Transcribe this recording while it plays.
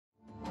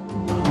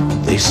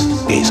This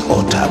is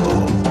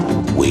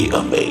Otabor. We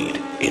are made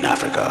in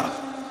Africa.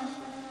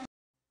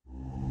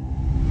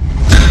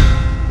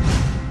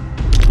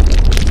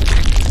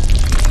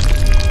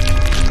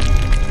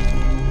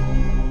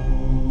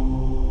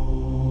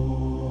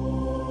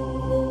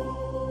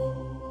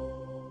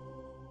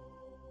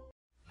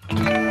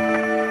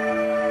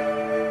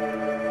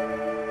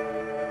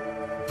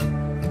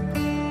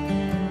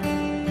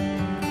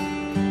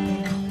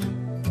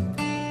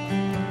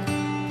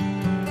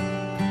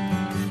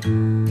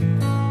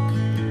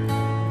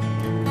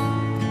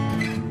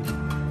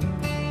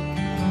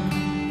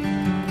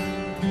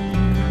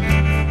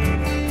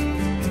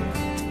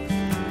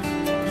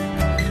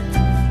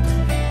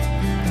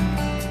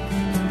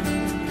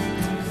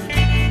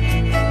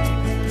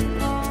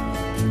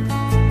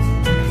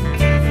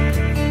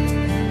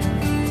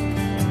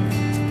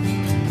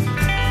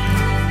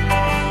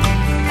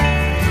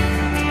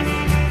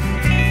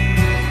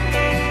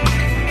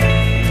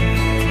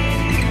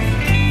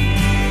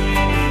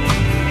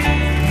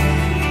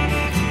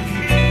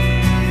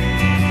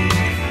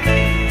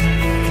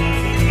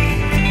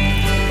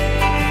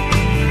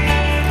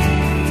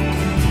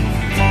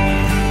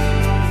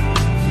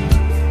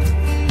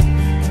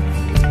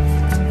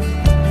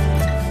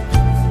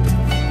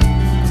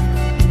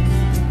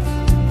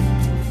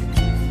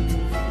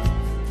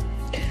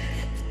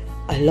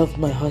 I loved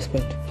my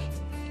husband,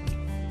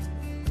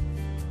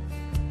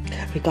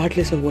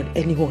 regardless of what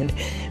anyone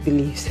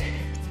believes,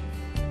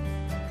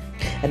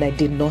 and I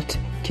did not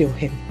kill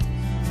him.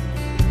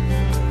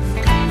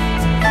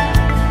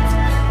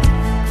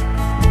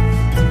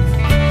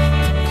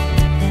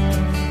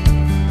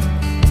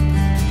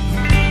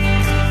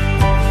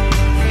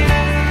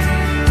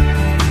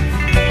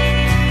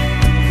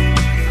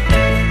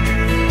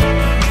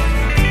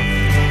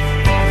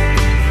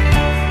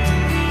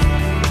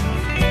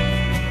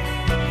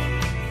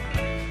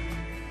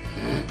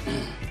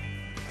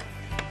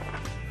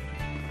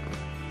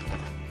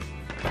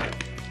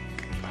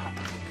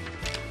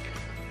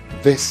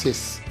 This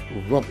is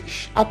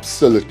rubbish,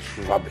 absolute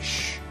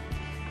rubbish.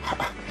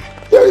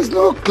 There is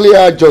no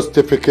clear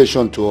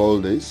justification to all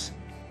this.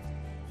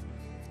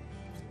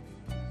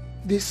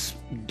 This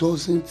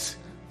doesn't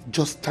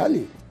just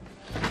tally.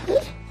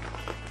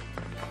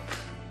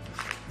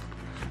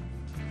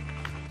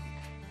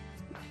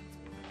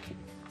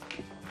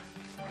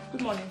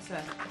 Good morning, sir.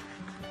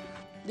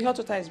 The hot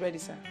water is ready,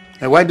 sir.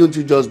 And why don't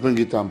you just bring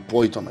it and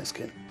pour it on my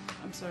skin?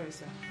 I'm sorry,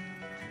 sir.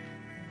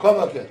 Come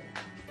back here.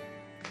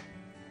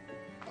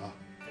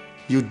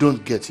 You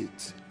don't get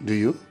it, do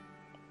you?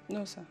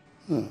 No, sir.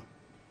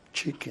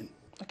 Chicken.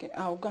 Okay,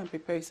 I'll go and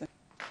prepare it, sir.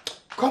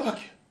 Come back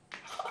here.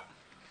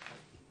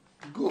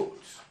 Good.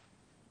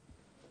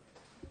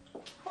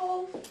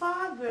 Oh,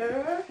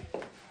 Father.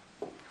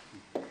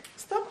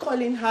 Stop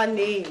calling her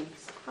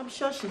names. I'm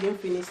sure she didn't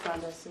finish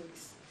standard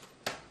 6.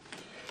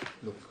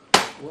 Look,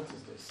 what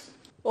is this?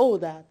 Oh,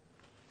 Dad.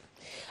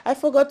 I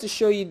forgot to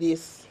show you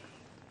this.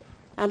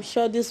 I'm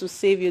sure this will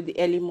save you the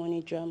early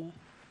morning drama.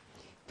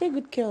 Take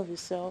good care of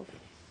yourself.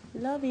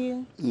 Love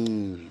you.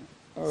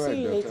 All right,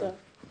 see you daughter.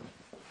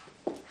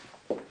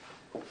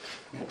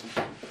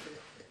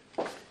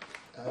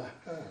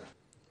 later.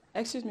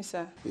 Excuse me,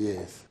 sir.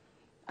 Yes.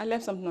 I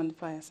left something on the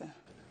fire, sir.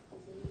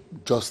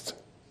 Just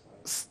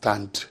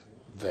stand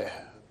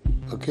there,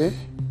 okay?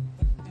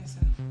 Yes,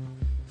 sir.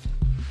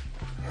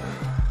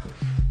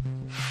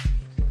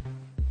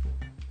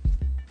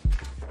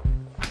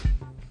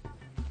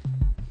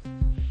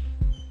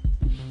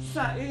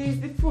 Sir, it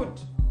is the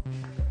food.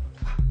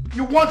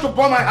 You want to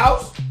burn my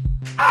house?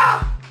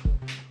 Ah!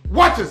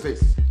 What is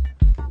this?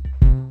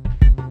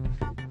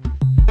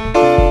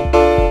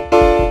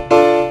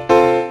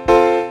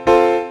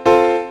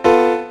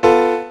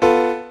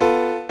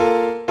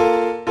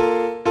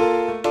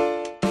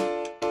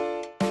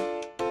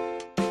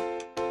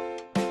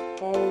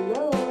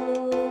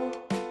 Hello.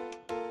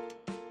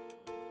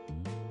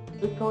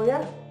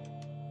 Victoria?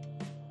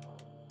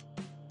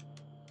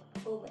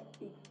 Oh my,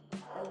 it's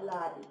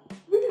alive.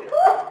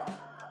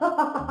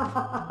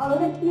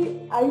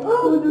 Honestly, I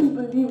couldn't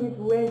believe it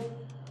when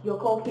your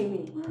call came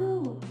in.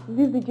 No.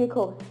 This is the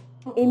Jacobs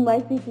in my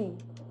city.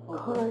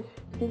 Gosh,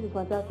 this is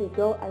fantastic,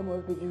 girl. I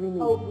must be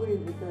dreaming. Oh, please,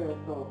 Victoria,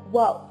 so.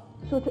 Wow.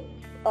 So,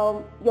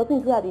 your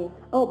things ready?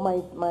 Oh,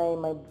 my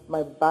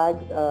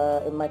bag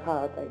in my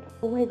car outside.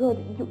 Oh my God,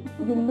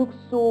 you look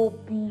so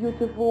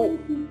beautiful.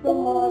 Thank you so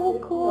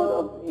much. God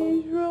of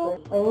Israel.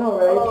 I know,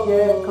 right? Oh.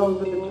 Yeah, comes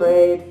with the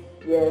trade.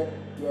 Yes,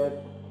 yes.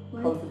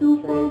 My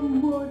super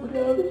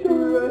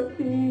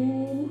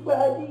routine,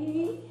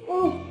 buddy.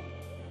 Oh,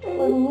 I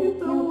miss you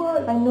so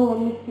much. I know, I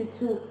miss you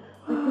too.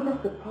 But see,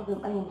 that's the problem.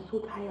 I am so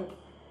tired.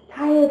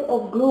 Tired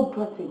of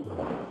globetrotting.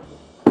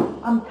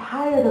 I'm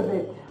tired of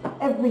it.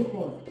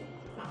 Everything.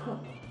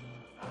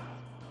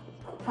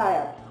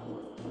 Tired.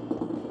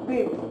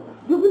 Babe,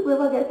 do people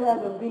ever get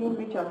tired of being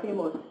rich and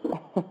famous?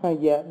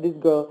 Yeah, this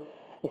girl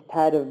is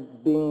tired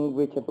of being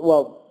rich.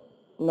 Well,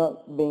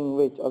 not being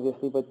rich,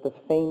 obviously, but the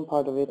fame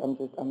part of it,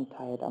 I'm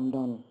tired. I'm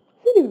done.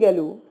 See this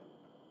girl,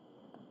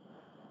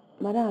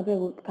 Madam, I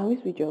beg, can we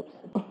switch jobs?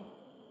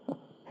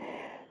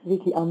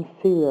 Vicky, I'm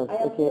serious,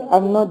 okay?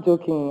 I'm not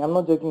joking. I'm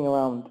not joking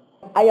around.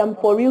 I am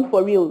for real,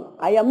 for real.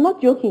 I am not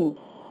joking.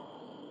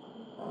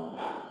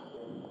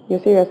 You're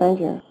serious, aren't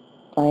you?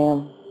 I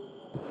am.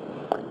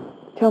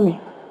 Tell me,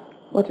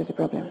 what is the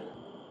problem?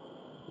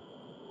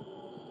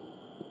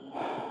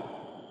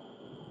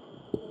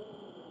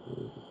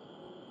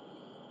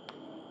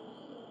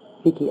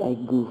 Vicky, I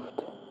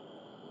goofed.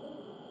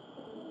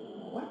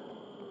 What?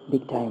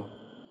 Big time.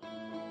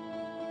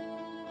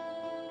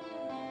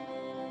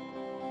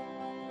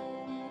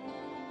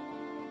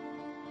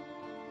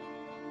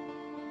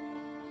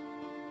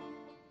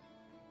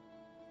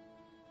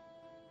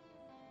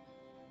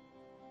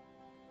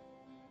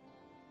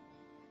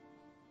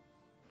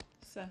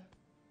 Sir.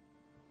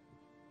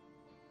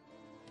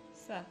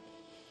 Sir.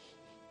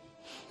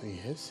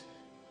 Yes?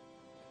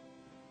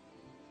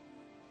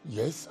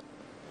 Yes?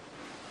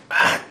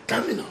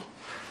 Tamino.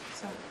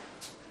 Sir.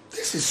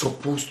 This is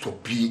supposed to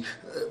be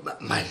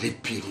my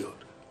late period.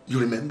 You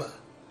remember?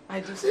 I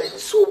do, sir.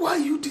 So why are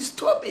you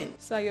disturbing?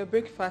 Sir, your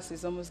breakfast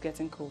is almost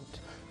getting cold.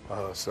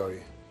 Oh,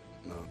 sorry.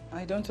 No.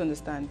 I don't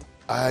understand.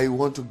 I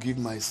want to give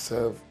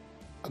myself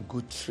a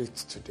good treat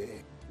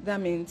today. That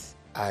means?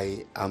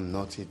 I am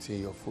not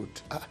eating your food.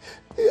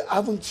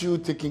 Haven't you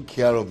taken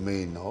care of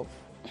me enough?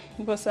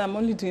 But sir, I'm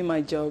only doing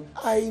my job.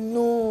 I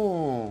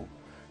know.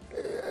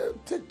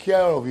 Take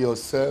care of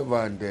yourself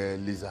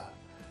and Lisa.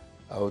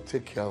 I will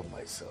take care of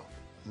myself.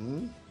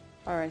 Hmm?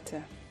 All right,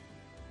 sir.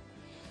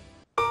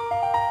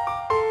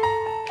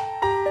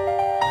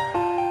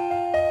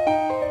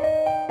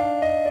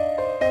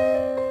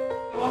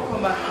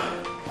 Welcome back.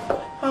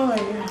 How are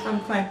you?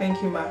 I'm fine,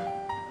 thank you, ma.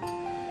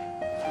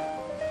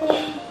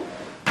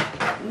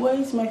 Where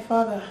is my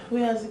father?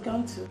 Where has he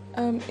gone to?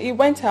 He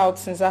went out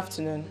since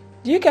afternoon.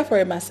 Do you care for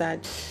a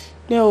massage?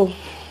 No.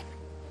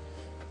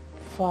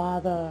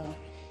 Father.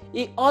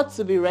 He ought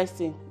to be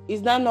resting.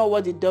 Is that not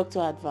what the doctor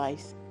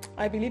advised?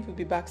 I believe he'll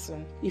be back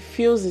soon. He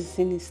feels it's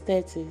in his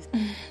 30s.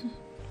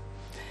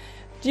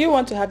 Do you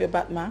want to have your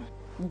bath, ma?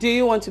 Do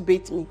you want to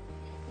beat me?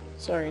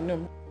 Sorry,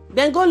 no.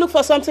 Then go look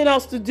for something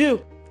else to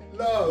do.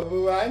 Love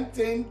one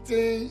ting,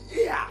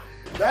 yeah.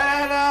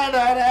 Da da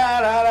da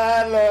da da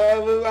da.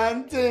 Love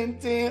one ting,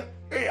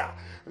 yeah.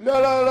 La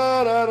la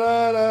la la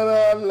la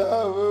la.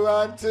 Love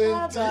one ting.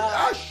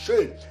 Ah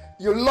shit!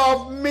 You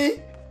love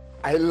me?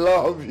 I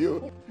love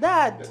you.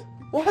 Dad,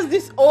 what's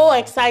this whole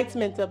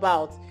excitement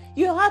about?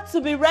 You had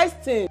to be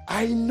resting.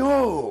 I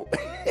know.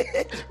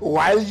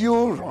 While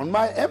you run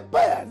my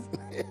empire.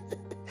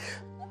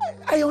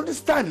 I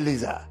understand,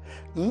 Lisa.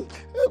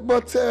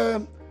 But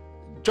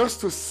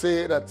just to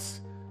say that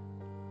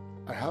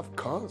I have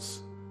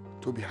cause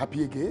to be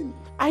happy again.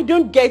 I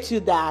don't get you,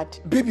 Dad.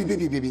 Baby,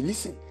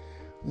 listen.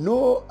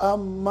 No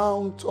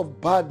amount of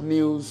bad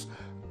news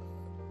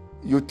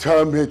you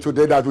tell me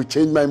today that will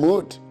change my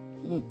mood.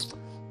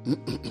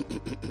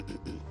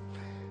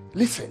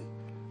 Listen,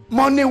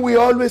 money will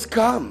always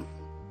come,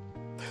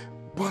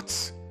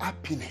 but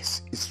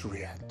happiness is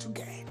rare to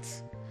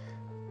get.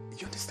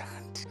 You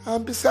understand?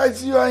 And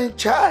besides, you are in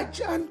charge,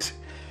 and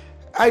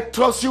I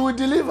trust you will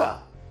deliver.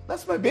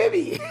 That's my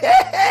baby.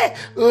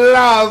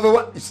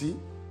 Love. You see,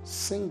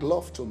 sing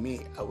love to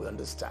me, I will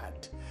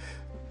understand.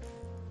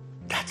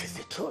 That is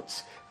the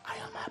truth. I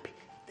am happy,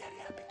 very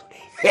happy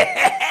today.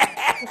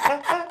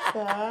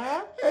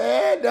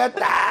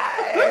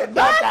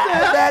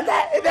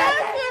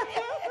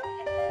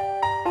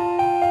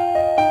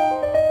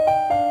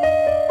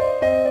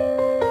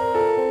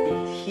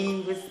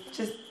 He was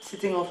just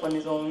sitting off on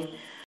his own,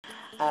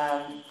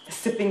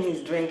 sipping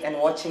his drink and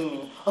watching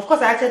me. Of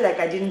course, I acted like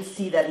I didn't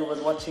see that he was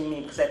watching me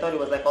because I thought it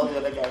was like all the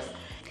other guys.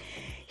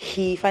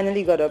 He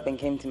finally got up and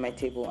came to my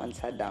table and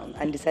sat down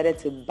and decided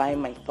to buy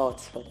my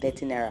thoughts for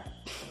 30 naira.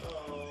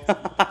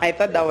 I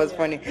thought that was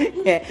funny.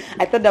 Yeah,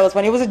 I thought that was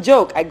funny. It was a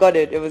joke. I got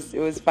it. It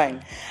was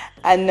fine.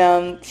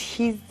 And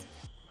he's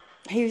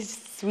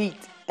sweet,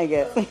 I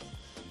guess.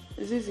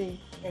 Zizi,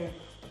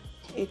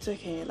 it's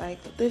okay. Like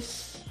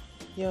this,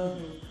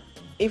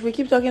 If we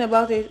keep talking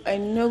about it, I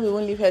know we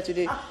won't leave here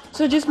today.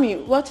 So just me,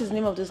 what's the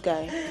name of this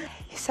guy?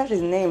 He said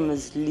his name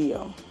was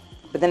Leo.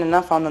 But then I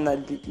now found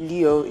out that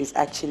Leo is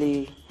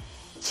actually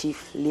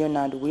Chief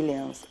Leonard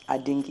Williams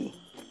Adingi.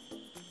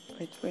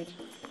 Wait.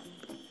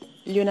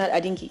 Leonard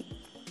Adingi.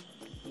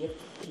 Yep,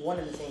 one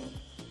and the same.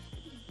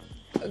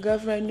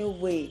 Girlfriend, no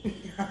way.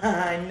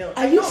 I know.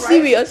 Are you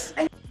serious?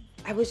 I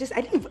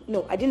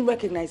didn't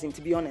recognize him,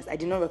 to be honest. I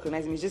did not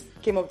recognize him. He just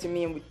came up to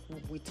me and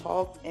we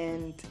talked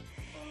and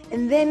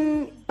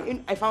then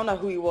I found out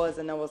who he was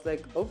and I was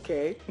like,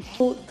 okay.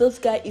 So this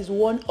guy is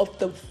one of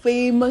the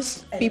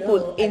famous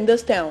people in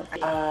this town.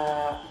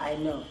 I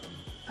know.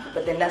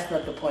 But then that's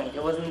not the point.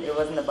 It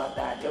wasn't about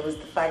that. It was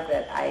the fact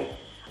that I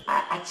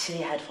actually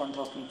had fun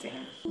talking to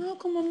him. How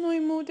come I'm not a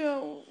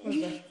model?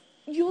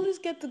 You always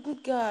get the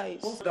good guys.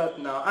 What's that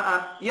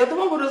now? You're the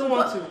one who doesn't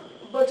want to.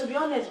 But to be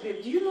honest,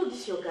 babe, do you know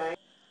this your guy?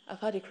 I've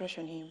had a crush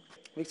on him.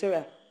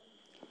 Victoria,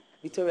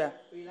 Victoria,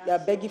 you are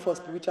begging for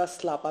spiritual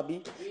slap,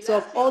 Abby. So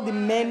of all the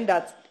men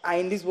that are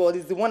in this world,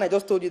 it's the one I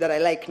just told you that I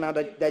like now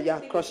that you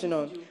are crushing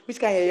on. Which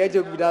kind of hair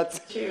joke with that?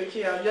 Chill,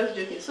 I'm just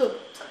joking. So,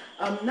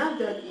 now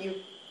that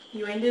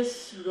you're in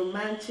this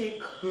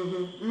romantic,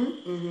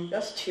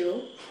 just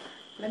chill.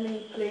 Let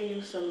me play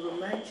you some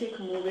romantic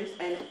movies,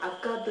 and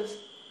I've got this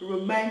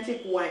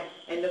romantic wine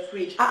in the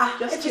fridge.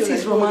 Just chill. Everything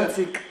is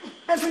romantic.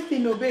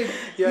 Everything, no babe.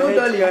 Your no head,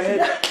 darling. your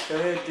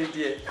head, did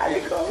yeah. I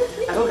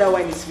hope that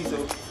wine is sweet,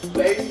 though.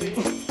 Very sweet.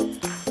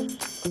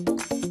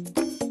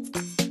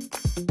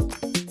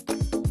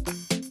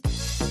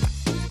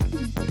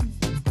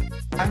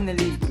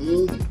 Finally.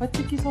 What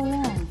took you so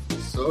long?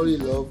 Sorry,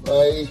 love.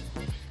 I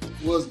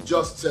was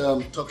just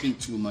talking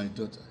to my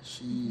daughter.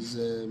 She's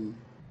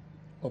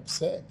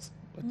upset,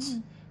 but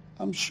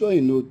I'm sure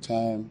in no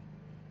time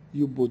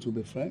you both will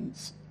be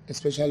friends,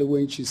 especially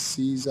when she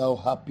sees how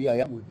happy I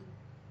am with you.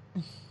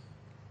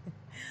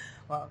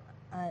 Well,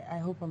 I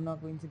hope I'm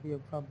not going to be a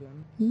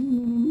problem.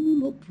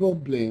 No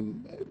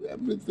problem.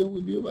 Everything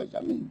will be over.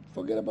 I mean,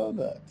 forget about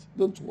that.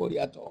 Don't worry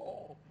at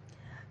all.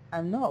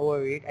 I'm not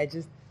worried.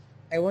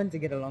 I want to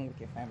get along with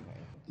your family.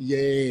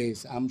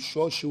 Yes, I'm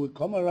sure she will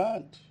come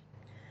around.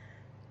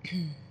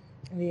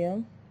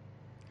 Leo?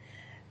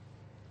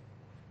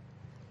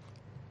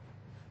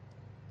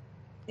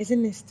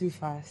 Isn't this too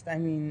fast? I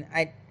mean,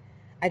 I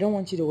don't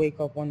want you to wake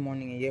up one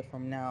morning a year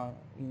from now,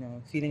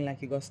 feeling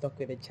like you got stuck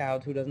with a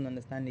child who doesn't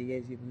understand the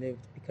years you've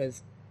lived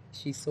because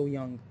she's so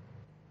young.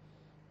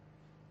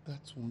 That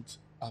won't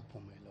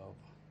happen,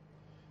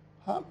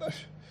 my love.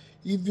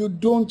 If you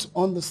don't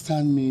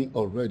understand me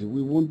already,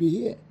 we won't be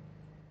here.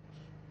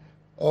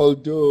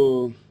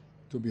 Although,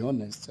 to be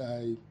honest,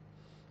 I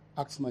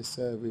asked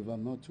myself if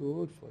I'm not too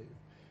old for you.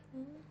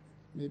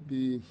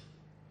 Maybe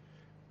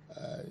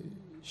I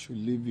should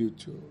leave you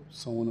to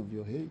someone of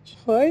your age.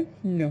 What?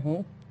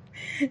 No.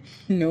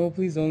 No,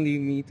 please don't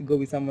leave me to go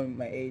with someone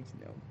my age.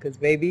 No, because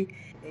baby,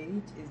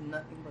 age is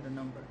nothing but a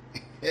number.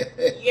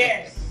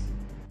 Yes.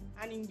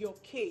 And in your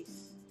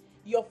case,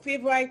 your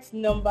favorite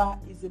number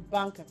is a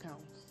bank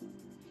account.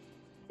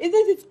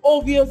 Isn't it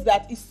obvious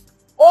that it's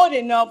old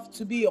enough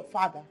to be your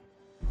father?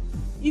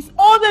 He's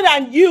older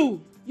than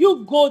you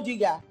gold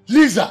digger.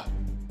 Lisa!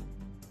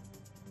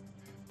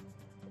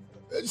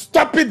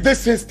 Stop it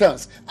this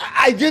instance.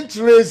 I didn't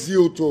raise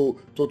you to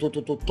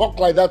talk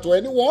like that to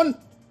anyone.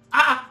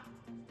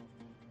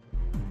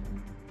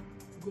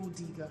 Gold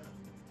digger.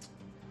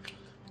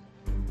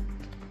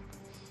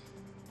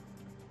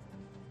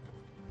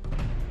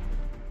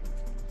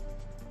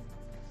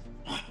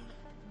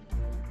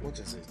 What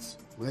is it?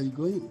 Where are you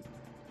going?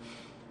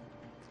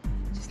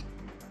 Just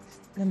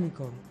let me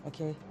go,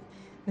 okay?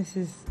 This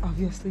is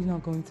obviously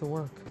not going to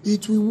work.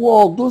 It will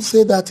work. Don't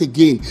say that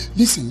again.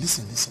 Listen.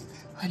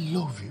 I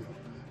love you.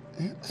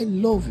 I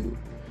love you.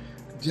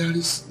 There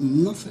is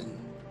nothing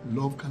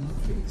love cannot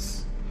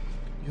face.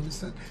 You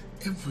understand?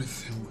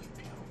 Everything will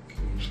be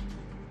okay.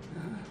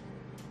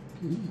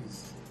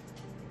 Please.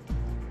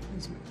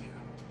 Please, my dear.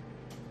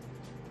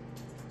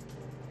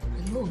 I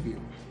love you.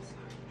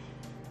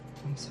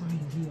 I'm sorry,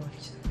 Leo.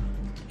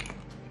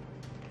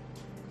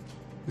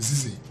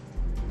 Zizi.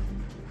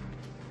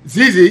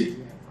 Zizi?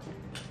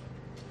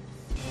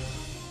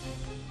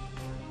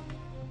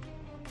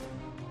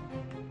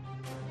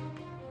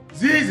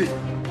 Zizi!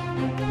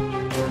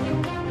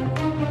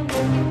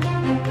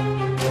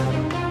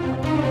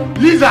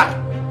 Lisa!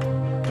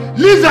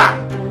 Lisa!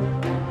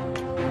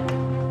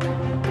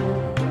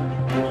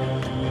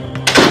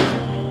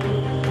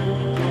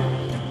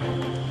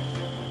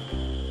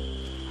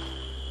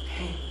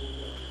 Hey,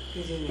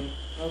 good evening.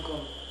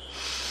 Welcome.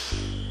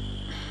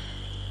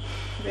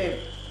 Babe,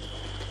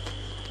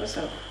 what's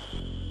up?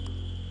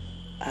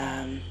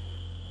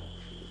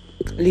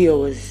 Leo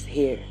was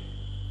here.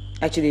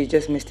 Actually, you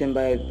just missed him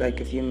by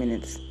like a few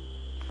minutes.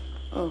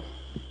 Oh.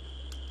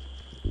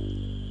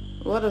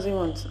 What does he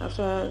want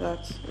after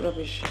that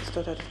rubbish he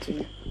started to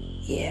you?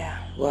 Yeah,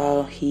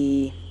 well,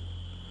 he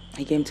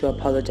came to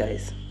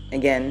apologize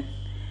again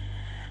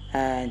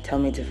and tell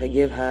me to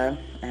forgive her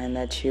and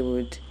that she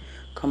would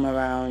come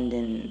around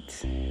and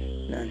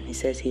he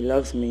says he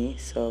loves me,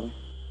 so...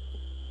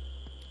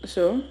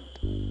 So?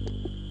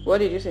 What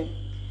did you say?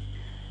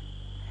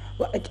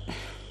 Well,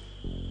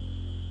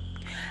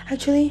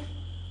 actually,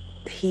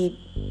 he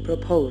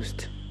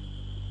proposed.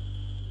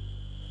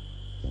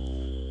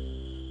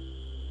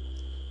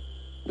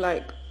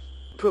 Like,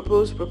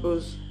 propose?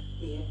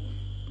 Yeah.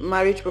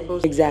 Marriage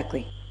proposal?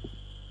 Exactly.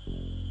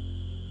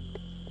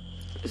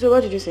 So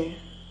what did you say?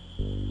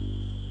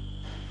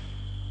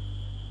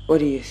 What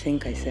do you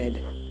think I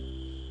said?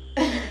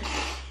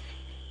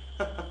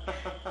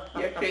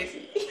 You're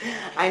crazy.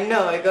 I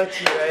know, I got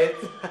you, right?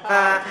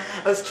 I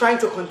was trying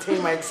to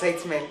contain my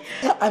excitement.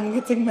 I'm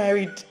getting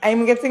married,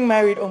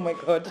 oh my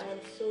god.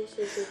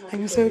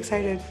 I'm so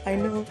excited, I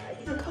know.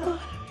 God.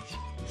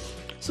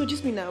 So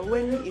just me now,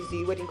 when is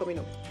the wedding coming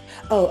up?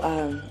 Oh,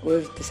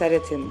 we've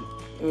decided 3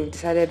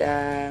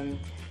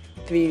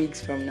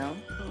 weeks from now.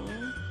 Oh,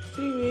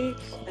 3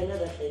 weeks? I know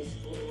that face.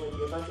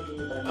 You're about to give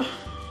me that.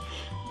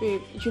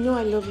 Babe, you know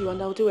I love you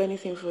and I'll do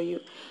anything for you.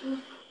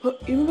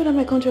 But you remember that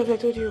my contract I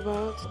told you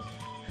about?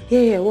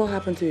 Yeah, what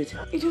happened to it?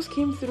 It just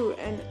came through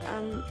and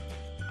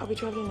I'll be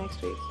traveling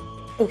next week.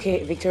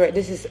 Okay, Victoria,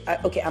 this is...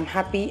 okay, I'm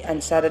happy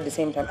and sad at the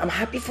same time. I'm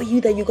happy for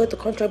you that you got the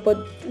contract, but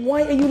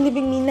why are you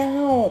leaving me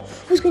now?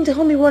 Who's going to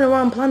help me run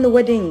around and plan the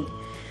wedding?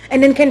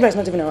 And then Kendra is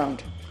not even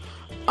around.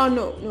 Oh,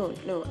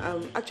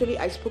 no. Actually,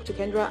 I spoke to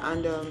Kendra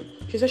and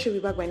she said she'll be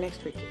back by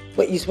next week.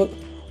 Wait, you spoke...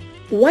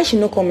 Why she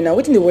not coming now?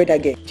 What in the word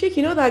that girl? Chick,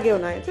 you know that girl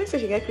now. I think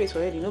she get crazy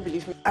already. No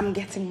believe me. I'm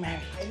getting married.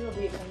 I know,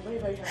 babe. I'm very,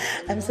 very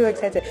happy. I'm so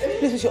excited.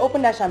 Please, we should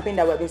open that champagne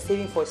that we've been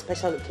saving for a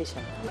special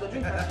occasion.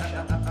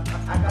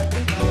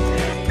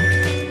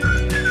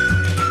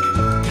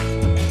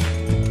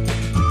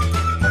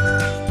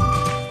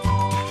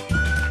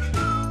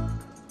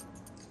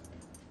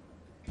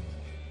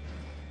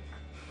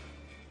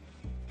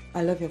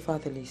 I love your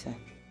father, Lisa.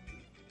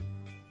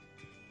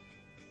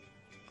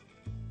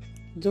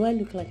 Do I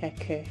look like I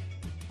care?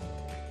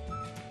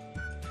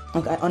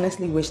 Look, I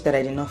honestly wish that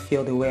I did not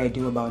feel the way I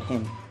do about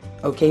him.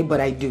 Okay,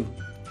 but I do.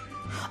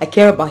 I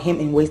care about him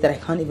in ways that I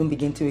can't even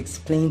begin to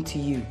explain to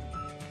you.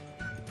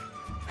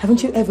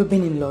 Haven't you ever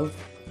been in love?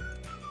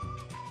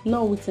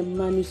 Not with a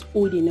man who's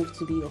old enough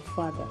to be your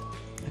father.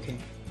 Okay.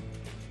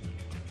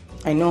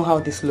 I know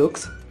how this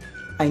looks.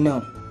 I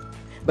know.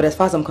 But as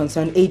far as I'm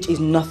concerned, age is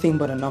nothing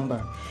but a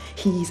number.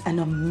 He is an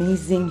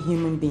amazing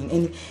human being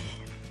and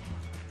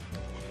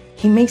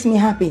he makes me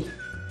happy.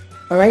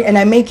 Alright? And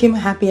I make him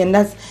happy and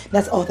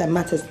that's all that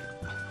matters.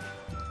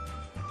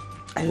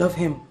 I love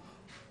him.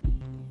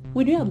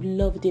 Would you have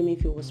loved him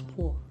if he was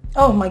poor?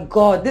 Oh my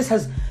God, this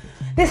has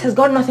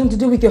got nothing to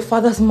do with your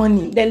father's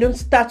money. Then don't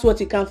start what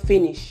you can't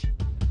finish.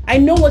 I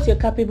know what you're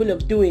capable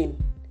of doing.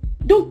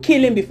 Don't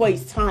kill him before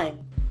it's time.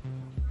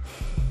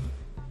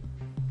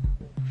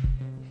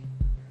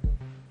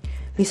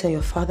 Lisa,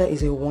 your father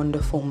is a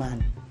wonderful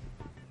man.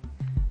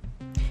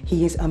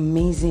 He is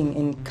amazing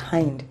and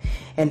kind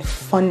and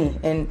funny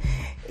and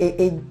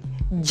a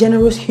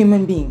generous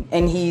human being.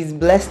 And he's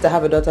blessed to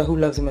have a daughter who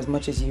loves him as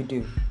much as you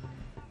do.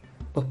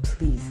 But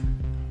please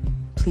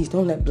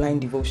don't let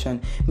blind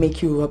devotion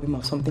make you rob him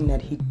of something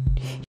that he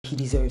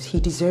deserves. He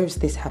deserves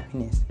this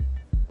happiness.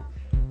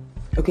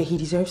 Okay, he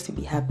deserves to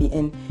be happy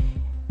and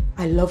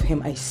I love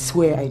him, I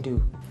swear I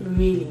do.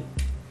 Really?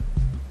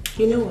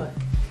 You know what?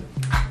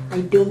 I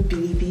don't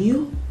believe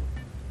you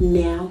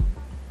now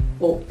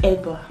or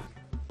ever.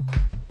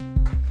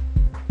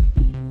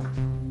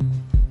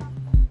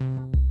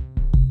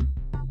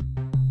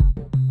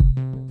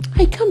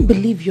 I can't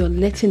believe you're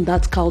letting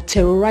that cow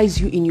terrorize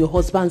you in your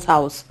husband's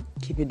house.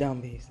 Keep it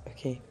down, babes,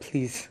 okay?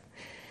 Please.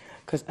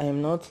 Because I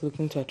am not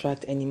looking to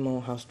attract any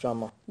more house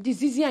drama. The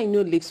Zizi I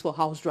know lives for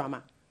house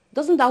drama.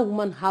 Doesn't that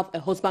woman have a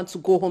husband to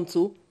go home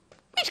to?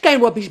 Which kind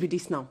of rubbish be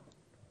this now?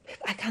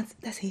 I can't,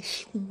 that's it.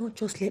 She will not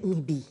just let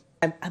me be.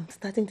 I'm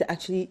starting to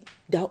actually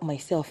doubt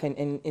myself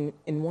and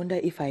wonder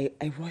if I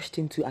rushed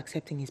into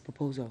accepting his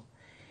proposal.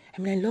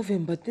 I mean, I love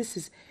him, but this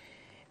is...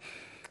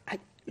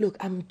 Look,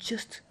 I'm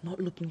just not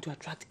looking to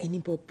attract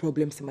any more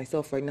problems to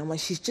myself right now. And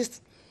she's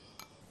just...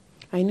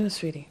 I know,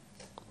 sweetie,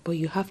 but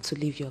you have to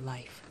live your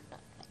life.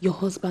 Your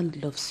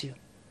husband loves you.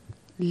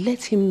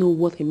 Let him know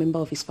what a member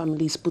of his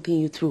family is putting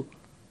you through.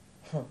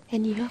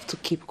 And you have to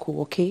keep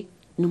cool, okay?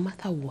 No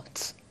matter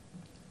what.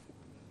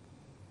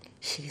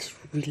 She's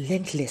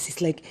relentless.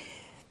 It's like...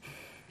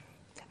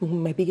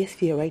 My biggest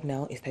fear right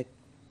now is that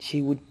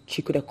she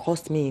could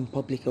accost me in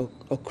public or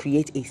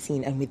create a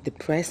scene. And with the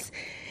press,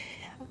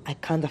 I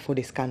can't afford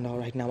a scandal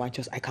right now. I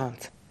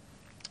can't.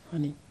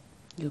 Honey,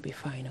 you'll be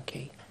fine,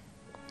 okay?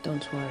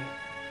 Don't worry.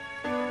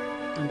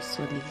 I'm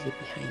solidly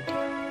behind you.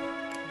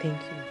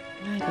 Thank you.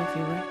 I love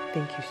you, right?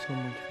 Thank you so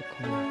much for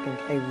coming.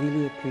 I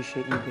really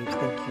appreciate you, babes.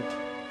 Thank you.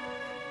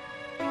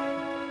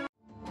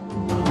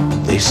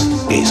 This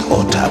is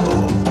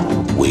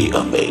Otabor. We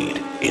are made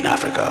in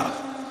Africa.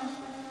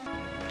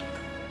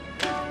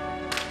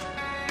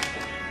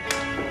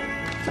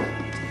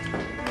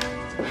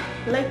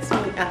 Let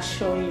me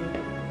assure you,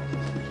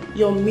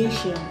 your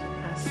mission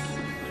has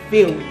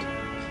failed.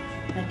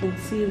 I can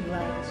see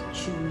right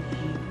through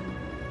you.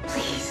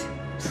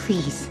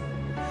 Please,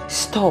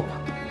 stop.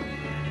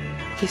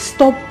 Okay,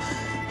 stop.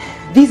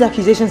 These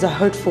accusations are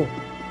hurtful.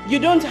 You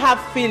don't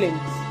have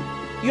feelings.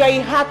 You are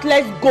a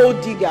heartless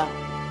gold digger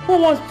who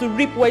wants to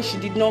reap where she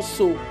did not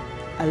sow.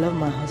 I love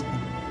my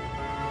husband.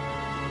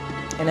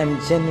 And I'm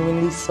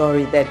genuinely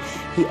sorry that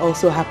he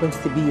also happens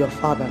to be your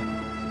father.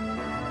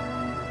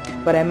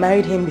 But I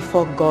married him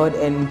before God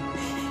and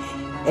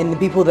the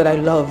people that I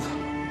love.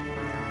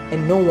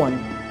 And no one,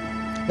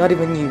 not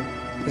even you,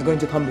 is going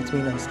to come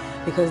between us.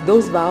 Because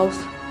those vows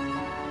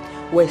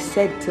were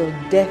said till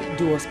death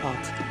do us part.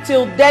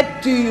 Till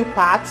death do you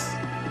part?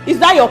 Is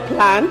that your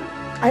plan?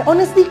 I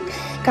honestly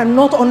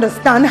cannot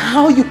understand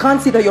how you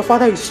can't see that your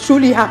father is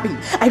truly happy.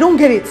 I don't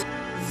get it.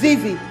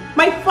 Zizi,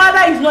 my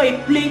father is not a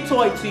play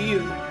toy to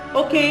you,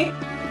 okay?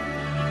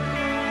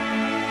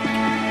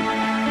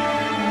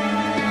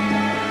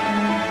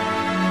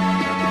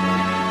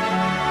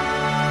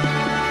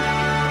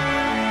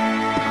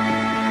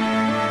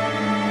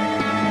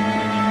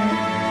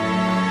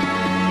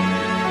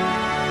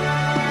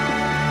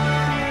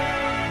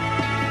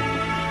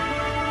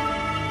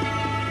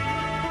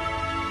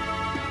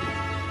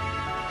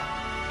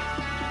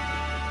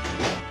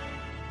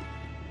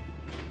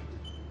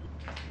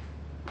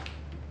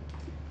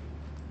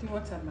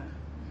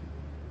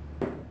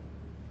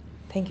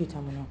 Thank you,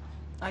 Tamuno.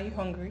 Are you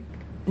hungry?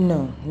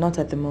 No, not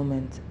at the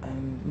moment.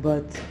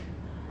 But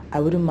I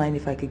wouldn't mind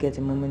if I could get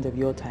a moment of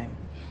your time.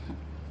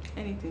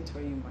 Anything for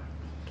you, ma.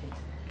 Okay,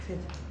 sit.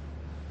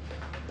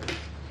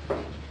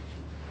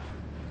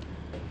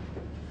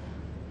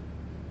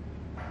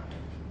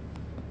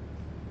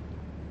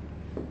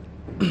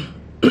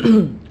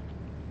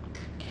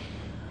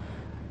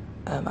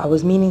 I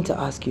was meaning to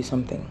ask you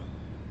something.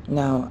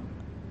 Now,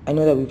 I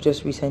know that we've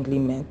just recently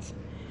met,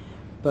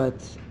 but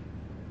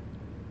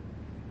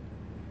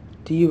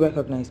do you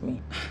recognize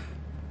me?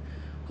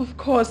 Of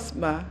course,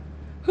 ma.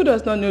 Who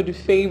does not know the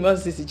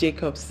famous Zizi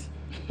Jacobs?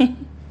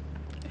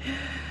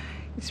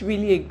 It's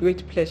really a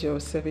great pleasure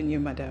of serving you,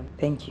 madam.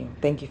 Thank you.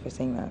 Thank you for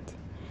saying that.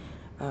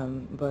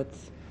 But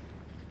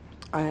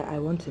I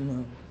want to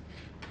know,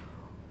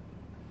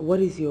 what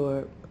is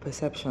your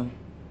perception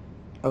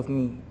of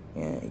me?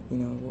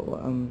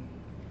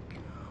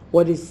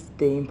 What is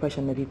the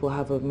impression that people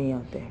have of me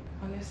out there?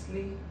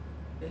 Honestly,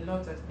 a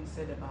lot has been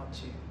said about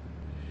you.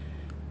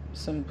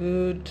 Some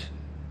good,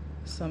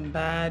 some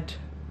bad,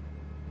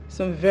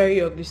 some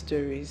very ugly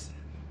stories.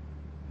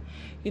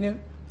 You know,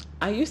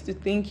 I used to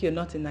think you're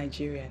not a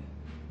Nigerian.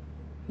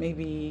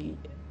 Maybe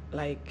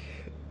like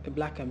a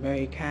black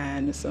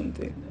American or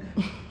something.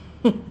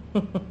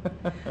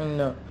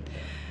 No.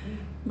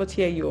 But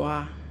here you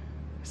are,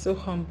 so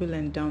humble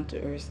and down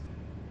to earth.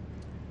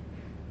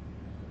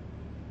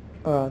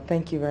 Well,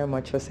 thank you very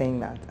much for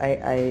saying that.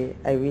 I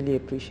really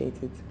appreciate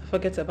it.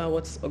 Forget about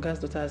what Oga's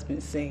daughter has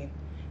been saying.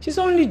 She's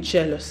only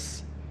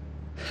jealous.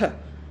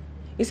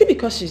 Is it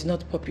because she's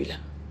not popular?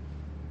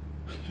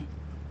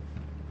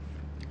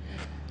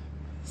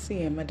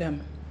 See,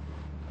 madam,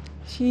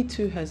 she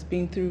too has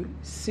been through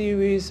a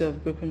series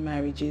of broken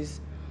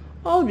marriages,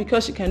 all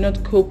because she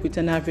cannot cope with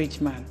an average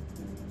man.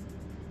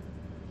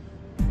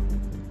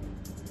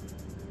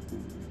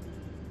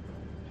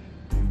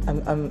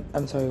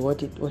 I'm sorry, what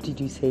did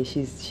you say?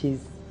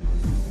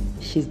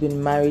 She's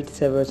been married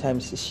several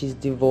times. She's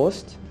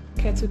divorced?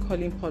 Kettle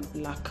calling pot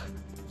black.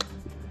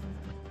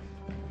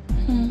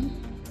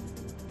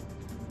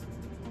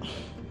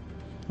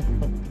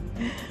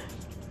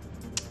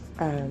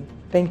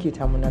 Thank you,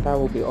 Tamuna. That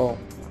will be all.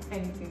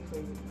 Anything for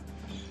you.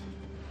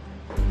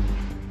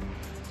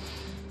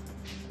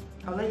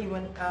 I'll let you know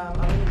if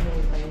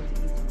I need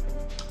to eat something.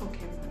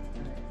 Okay.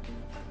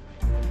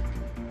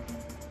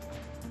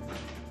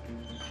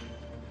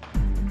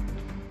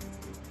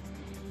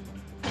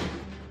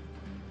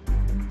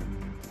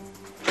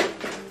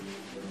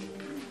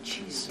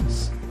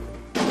 Jesus.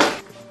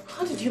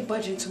 How did you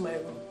barge into my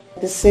room?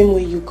 The same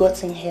way you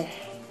got in here.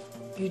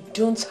 You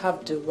don't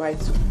have the right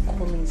to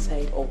come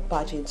inside or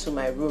barge into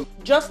my room.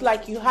 Just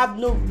like you have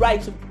no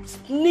right to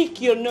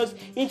sneak your nose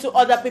into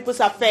other people's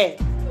affairs.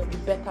 You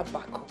better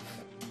back off.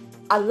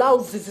 Allow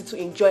Zizi to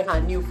enjoy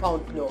her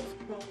newfound love.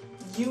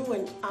 You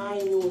and I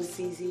know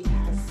Zizi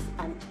has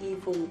an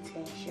evil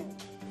intention.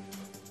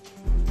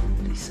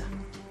 Lisa,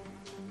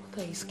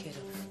 what are you scared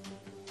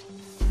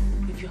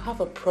of? If you have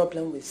a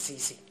problem with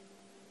Zizi,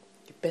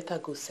 you better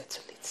go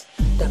settle it.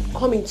 Than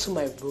come into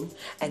my room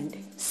and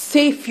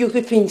say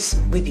filthy things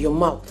with your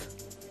mouth.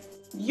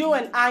 You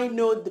and I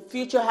know the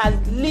future has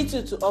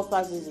little to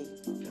offer Zizi.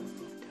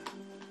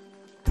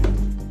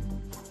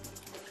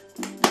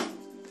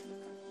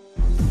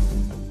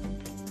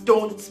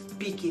 Don't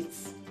speak it.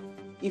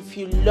 If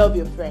you love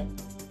your friend.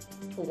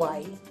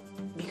 Why?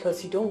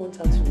 Because you don't want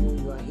her to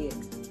know you are here.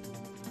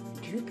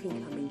 Do you think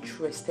I'm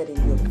interested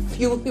in your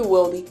filthy,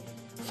 wealthy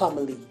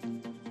family?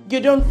 You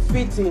don't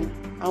fit in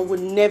and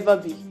will never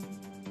be.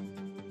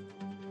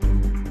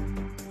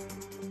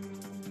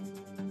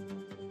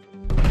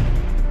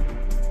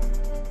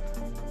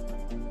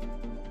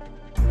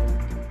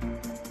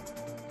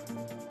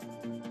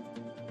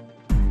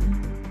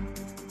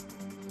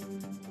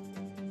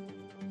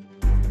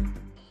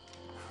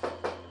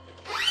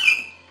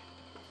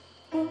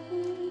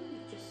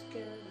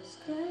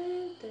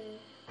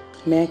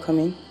 May I come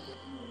in?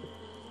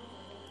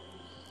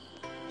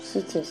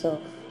 Sit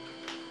yourself.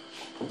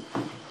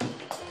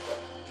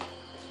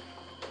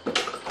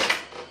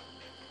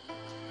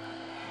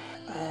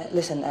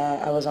 Listen,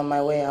 I was on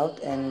my way out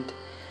and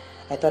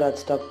I thought I'd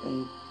stop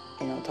and,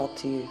 talk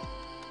to you.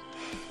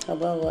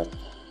 About what?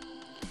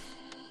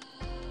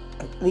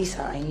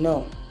 Lisa, I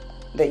know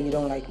that you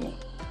don't like me,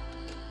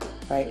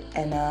 right?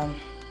 And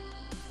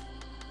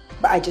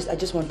but I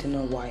just want to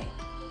know why.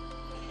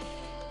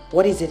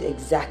 What is it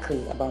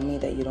exactly about me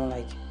that you don't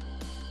like?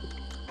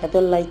 I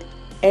don't like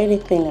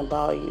anything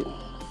about you.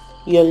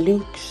 Your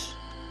looks,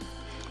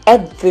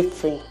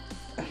 everything.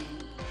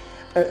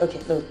 Okay,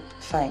 look,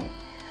 fine.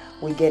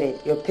 We get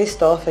it. You're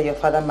pissed off that your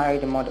father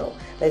married a model.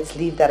 Let's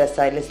leave that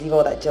aside. Let's leave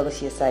all that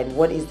jealousy aside.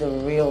 What is the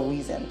real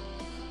reason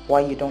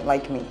why you don't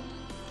like me?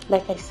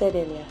 Like I said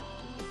earlier,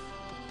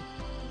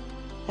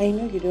 I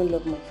know you don't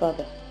love my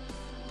father.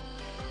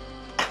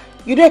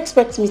 You don't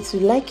expect me to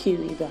like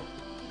you either.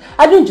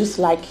 I don't just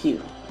like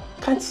you.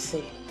 Can't you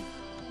say?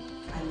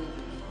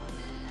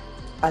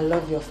 I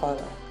love your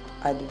father.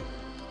 I do.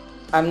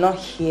 I'm not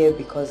here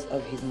because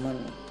of his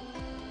money.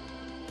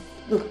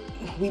 Look,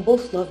 we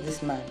both love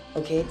this man,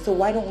 okay? So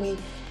why don't we...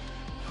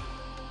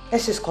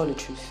 Let's just call it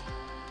truth.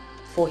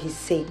 For his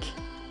sake.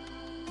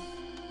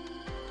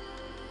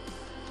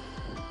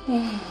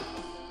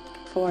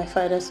 For my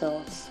father's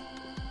house,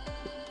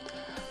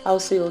 I'll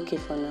say okay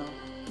for now.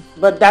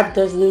 But that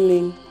doesn't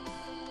mean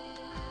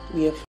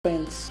we are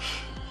friends.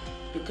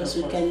 Because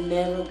we can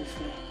never be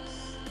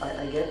friends.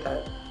 I get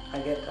that. I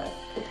get that.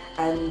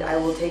 And I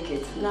will take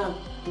it. Now,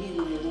 leave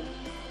me alone.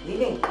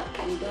 Leaving?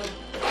 I'm done.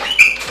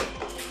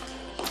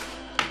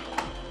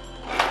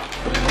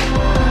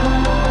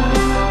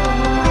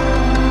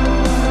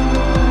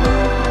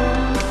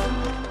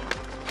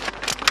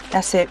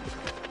 That's it.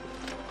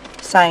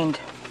 Signed.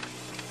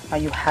 Are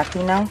you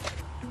happy now?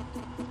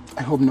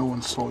 I hope no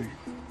one saw you.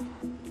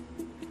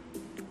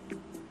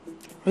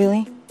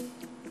 Really?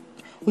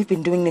 We've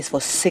been doing this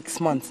for 6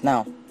 months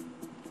now.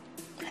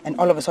 And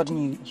all of a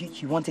sudden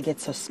you want to get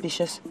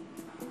suspicious?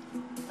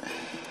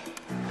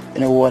 You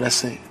know what I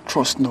say?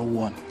 Trust no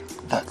one.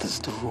 That is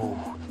the rule.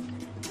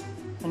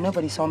 And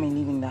nobody saw me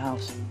leaving the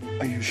house.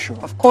 Are you sure?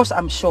 Of course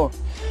I'm sure.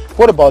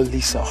 What about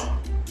Lisa?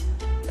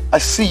 I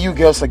see you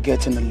girls are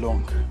getting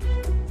along.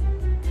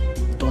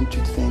 Don't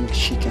you think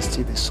she can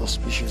still be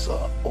suspicious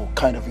or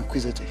kind of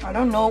inquisitive? I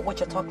don't know what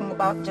you're talking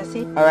about,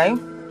 Jesse. Alright?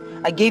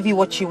 I gave you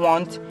what you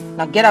want.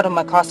 Now get out of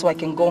my car so I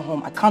can go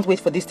home. I can't wait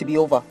for this to be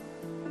over.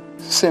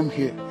 Same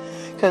here.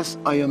 Because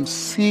I am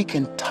sick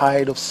and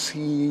tired of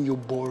seeing your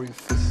boring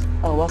face.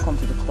 Oh, welcome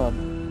to the club.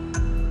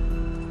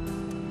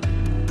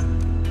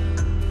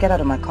 Get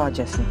out of my car,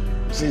 Jesse.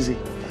 Zizi,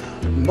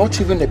 not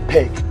even a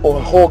peg or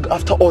a hug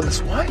after all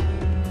this. Why?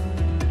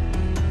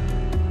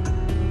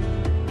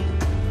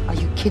 Are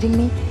you kidding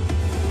me?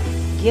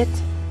 Get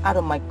out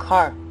of my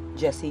car,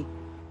 Jesse.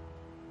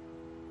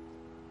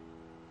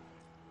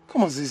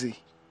 Come on, Zizi.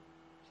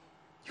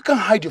 You can't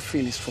hide your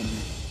feelings from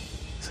me.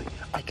 See,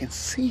 I can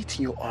see it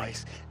in your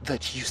eyes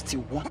that you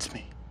still want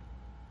me.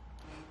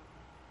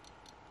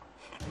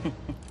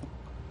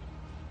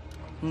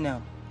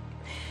 No.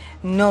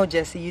 No,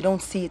 Jesse, you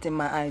don't see it in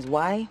my eyes.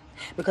 Why?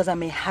 Because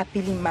I'm a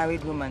happily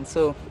married woman,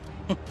 so...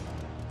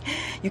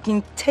 you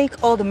can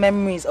take all the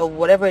memories of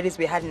whatever it is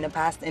we had in the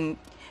past and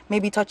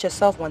maybe touch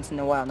yourself once in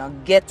a while. Now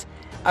get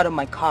out of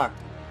my car.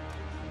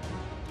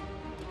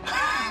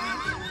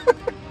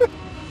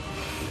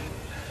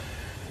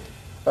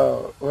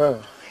 Oh,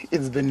 well,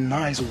 it's been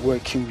nice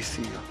working with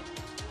you.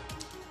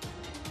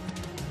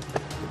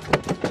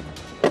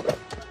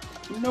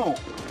 No,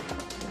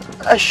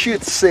 I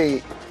should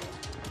say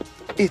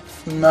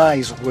it's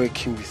nice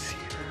working with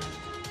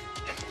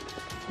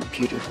you.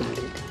 Beautiful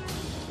lady.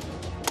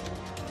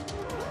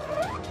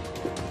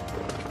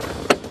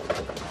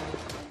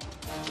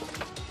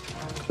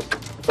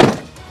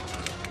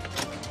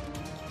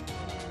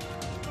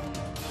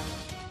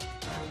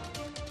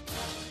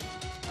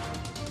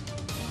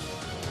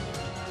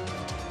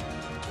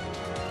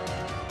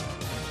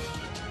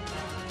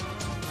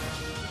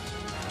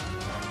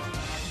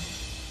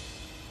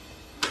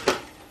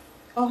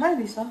 Oh, hi,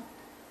 Lisa.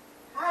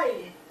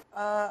 Hi.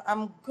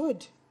 I'm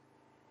good.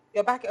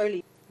 You're back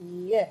early.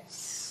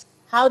 Yes.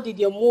 How did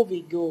your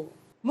movie go?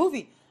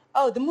 Movie?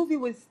 Oh, the movie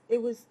was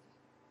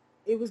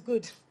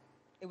good.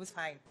 It was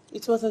fine.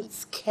 It wasn't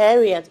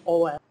scary at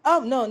all. Oh,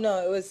 no,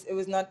 it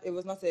was not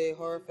a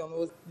horror film. It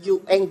was...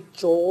 You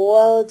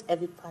enjoyed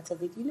every part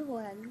of it. You know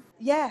what I mean?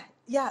 Yeah,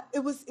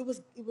 it was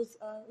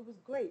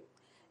great.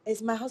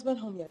 Is my husband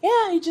home yet?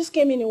 Yeah, he just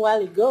came in a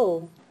while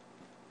ago.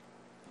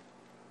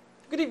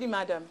 Good evening,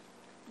 madam.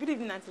 Good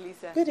evening, Auntie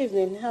Lisa. Good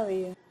evening. How are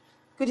you?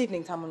 Good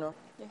evening, Tamuno.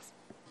 Yes.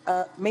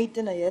 Made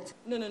dinner yet?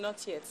 No,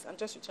 not yet. I'm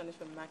just returning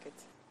from the market.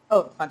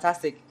 Oh,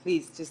 fantastic.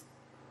 Please, just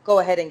go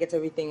ahead and get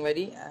everything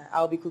ready.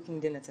 I'll be cooking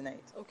dinner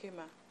tonight. Okay,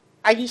 ma.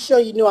 Are you sure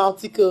you know how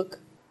to cook?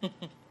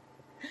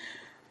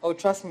 Oh,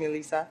 trust me,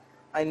 Lisa.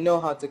 I know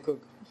how to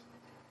cook.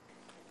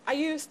 Are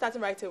you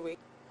starting right away?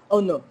 Oh,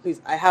 no,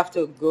 please. I have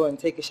to go and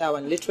take a shower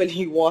and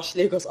literally wash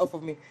Lagos off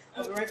of me.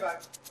 I'll be right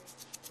back.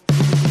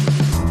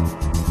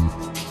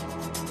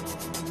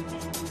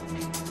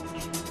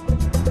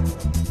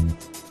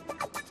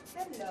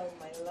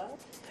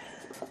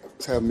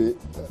 Tell me,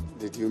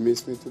 did you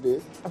miss me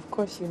today? Of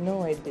course, you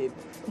know I did.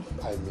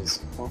 I miss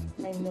you.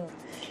 Huh? I know.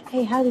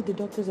 Hey, how did the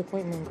doctor's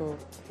appointment go?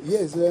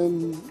 Yes,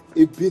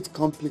 a bit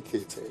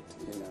complicated,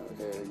 you know.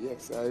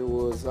 Yes, I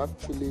was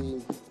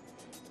actually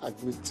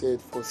admitted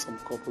for some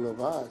couple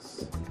of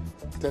hours.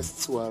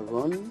 Tests were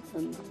run,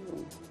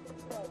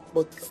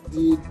 but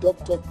the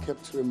doctor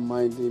kept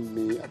reminding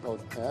me about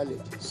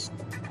allergies.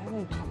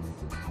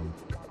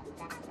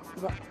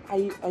 But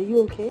are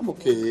you okay? I'm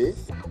okay.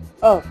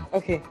 Oh,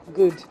 okay,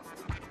 good.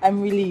 I'm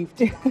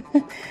relieved.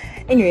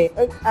 Anyway,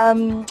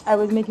 I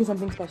was making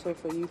something special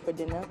for you for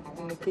dinner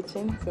in the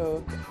kitchen,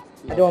 so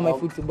I don't want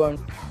my food to burn.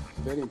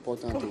 Very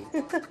important.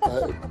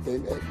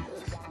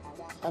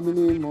 How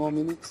many more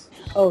minutes?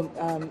 Oh,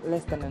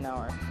 less than an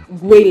hour.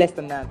 Way less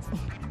than that.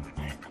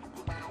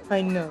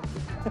 I know.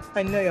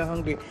 I know you're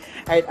hungry.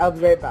 Alright, I'll be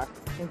right back.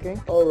 Okay?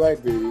 All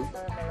right, baby.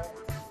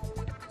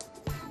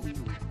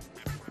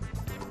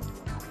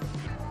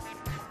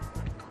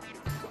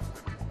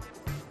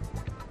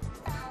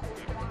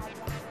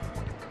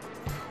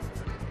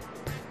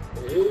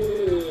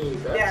 Hey,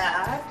 that's...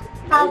 Dad,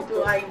 how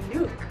do I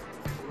look?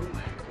 Oh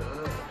my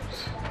God.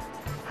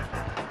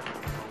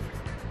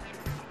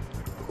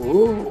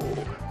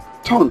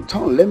 Oh,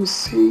 turn, let me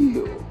see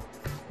you.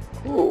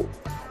 Oh,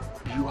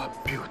 you are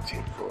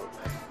beautiful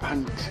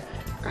and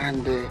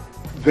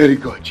very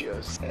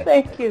gorgeous.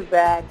 Thank you,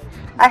 Dad.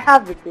 I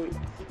have the baby.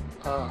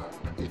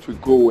 It will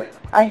go well.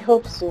 I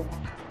hope so.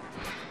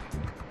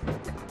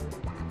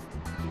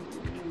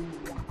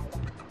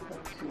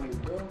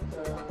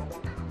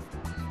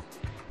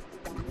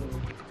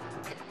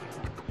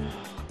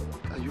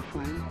 Are you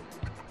fine?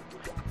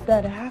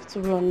 Dad, I have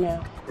to run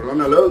now.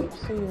 Run alone?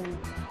 See you.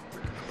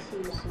 See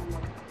you soon.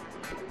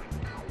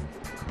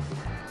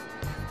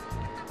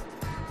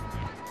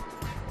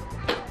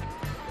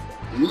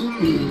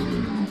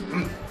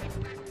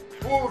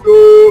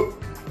 Food.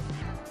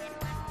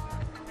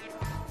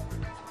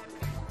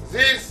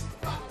 This.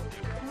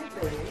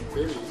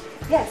 Baby.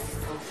 Yes.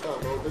 I'm fine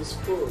about this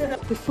food.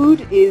 The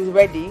food is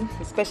ready,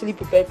 especially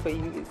prepared for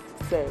you.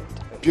 It's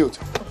served.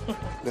 Beautiful.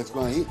 Let's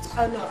go and eat.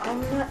 Oh no,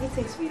 I'm not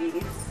eating, sweetie.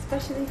 It's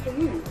especially for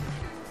you.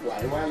 Why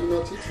are you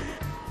not eating?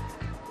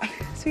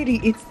 Sweetie,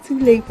 it's too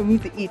late for me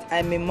to eat.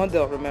 I'm a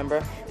model,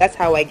 remember? That's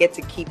how I get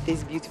to keep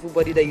this beautiful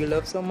body that you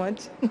love so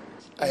much.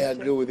 I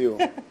agree with you.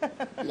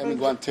 Let me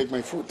go and take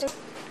my food.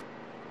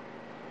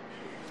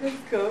 Let's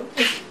go.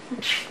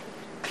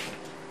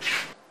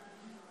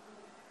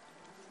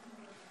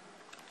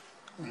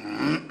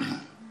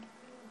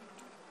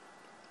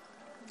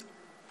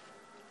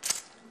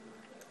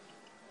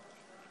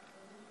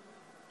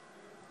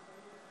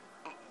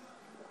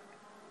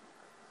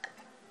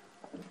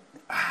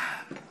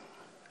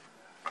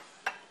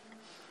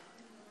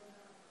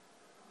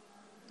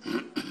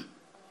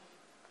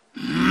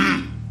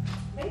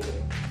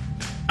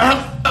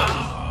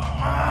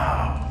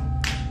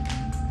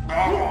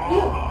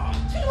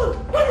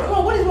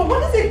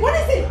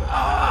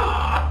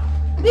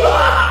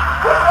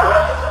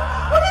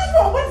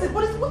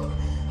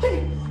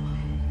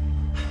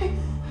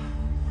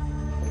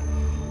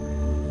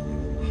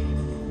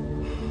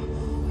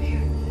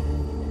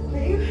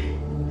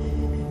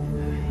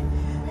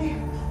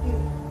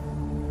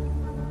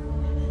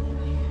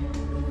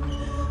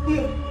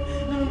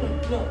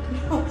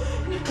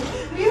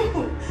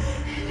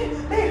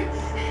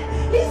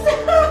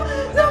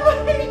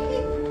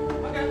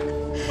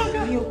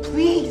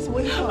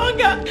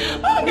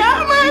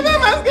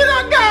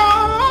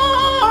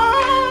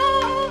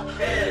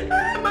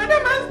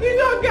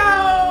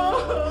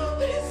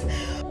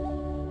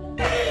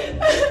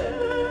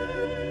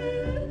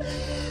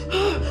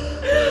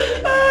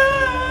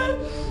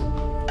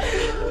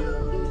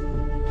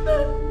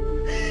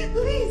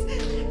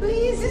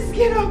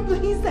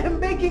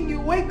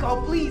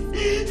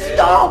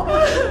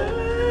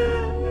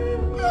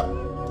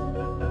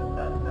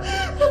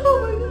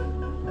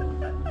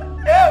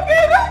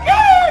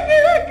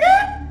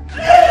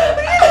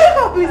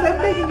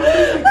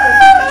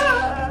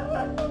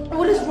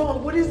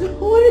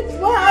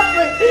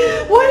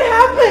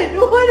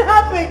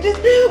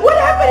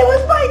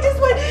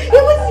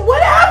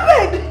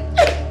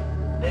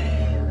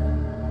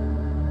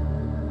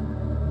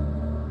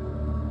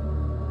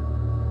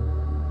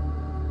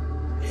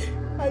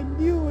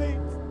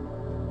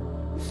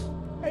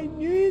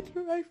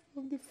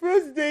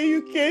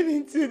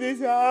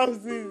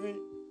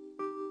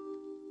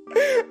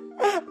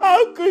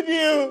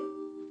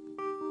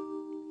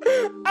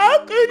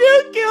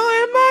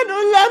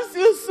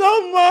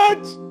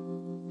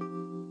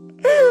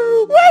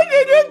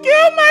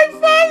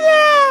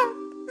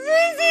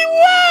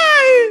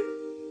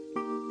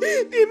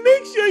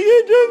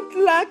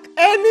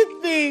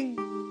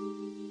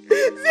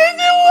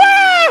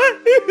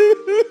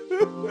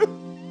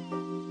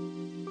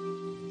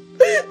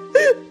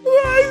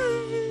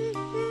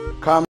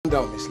 Calm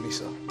down, Miss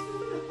Lisa.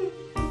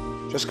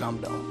 Just calm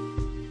down.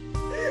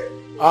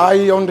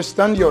 I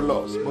understand your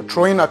loss, but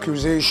throwing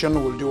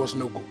accusation will do us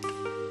no good.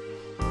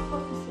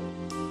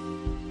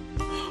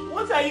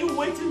 What are you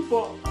waiting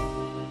for?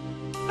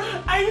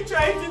 Are you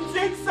trying to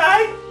take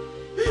side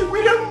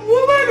with a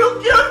woman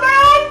who killed my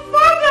own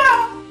father?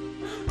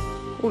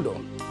 Hold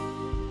on.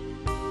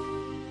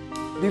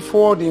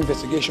 Before the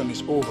investigation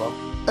is over,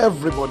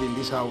 everybody in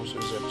this house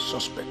is a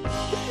suspect.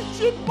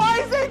 She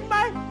poisoned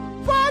my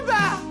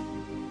father!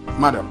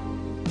 Madam,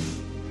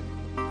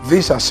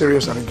 these are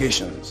serious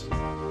allegations.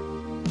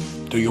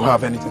 Do you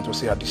have anything to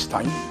say at this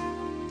time?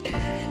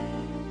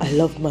 I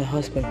love my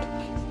husband.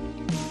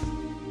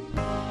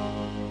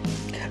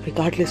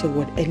 Regardless of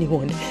what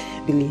anyone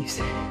believes.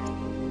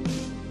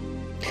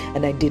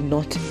 And I did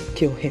not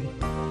kill him.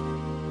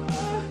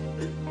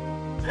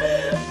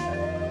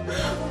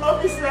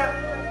 Officer,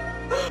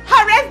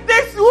 arrest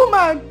this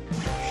woman!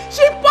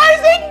 She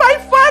poisoned my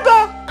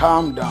father!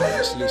 Calm down,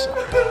 Miss Lisa.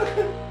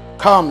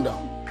 Calm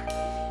down.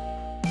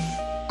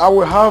 I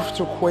will have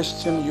to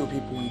question you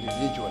people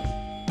individually.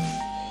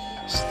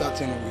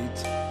 Starting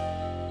with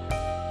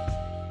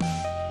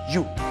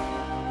you.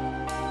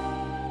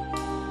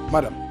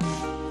 Madam,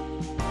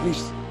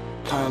 please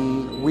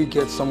can we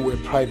get somewhere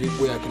private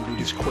where I can do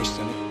this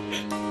questioning?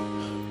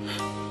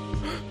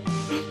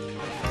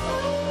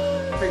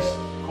 Please,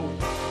 come.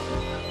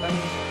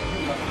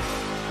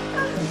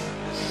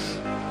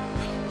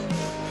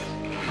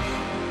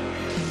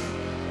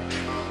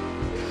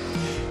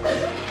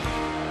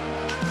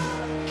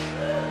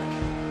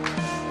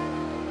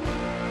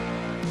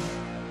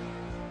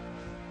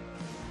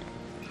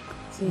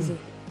 Zizi.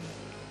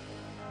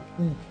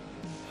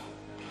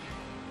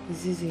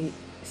 Zizi,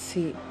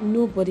 see,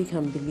 nobody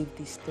can believe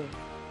this story.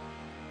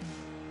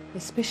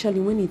 Especially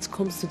when it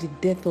comes to the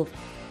death of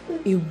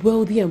a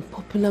wealthy and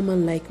popular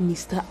man like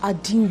Mr.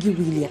 Adingi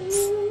Williams.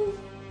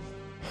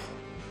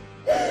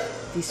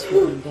 This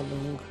will linger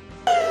long.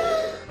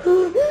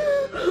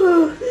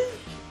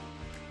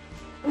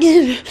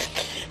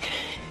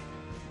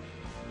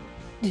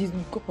 He's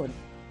gone.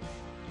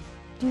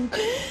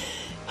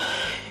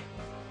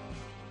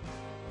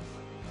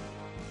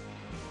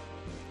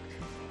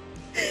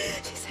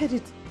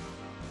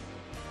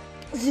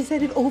 She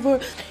said it over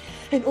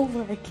and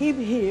over. I came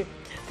here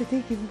to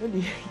take his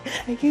money.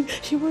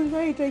 She was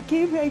right. I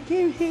came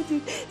here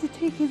to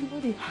take his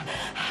money.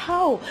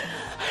 How?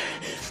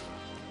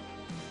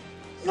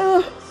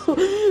 How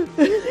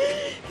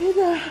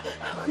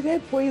could I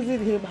poison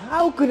him?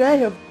 How could I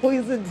have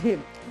poisoned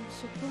him? I'm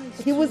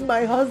surprised. He was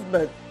my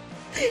husband.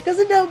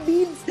 Doesn't that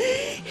mean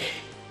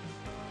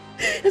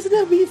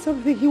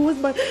something? He was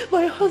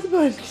my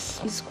husband.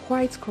 It's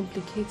quite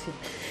complicated.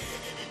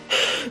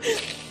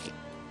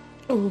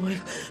 Oh my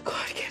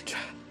God, Kendra.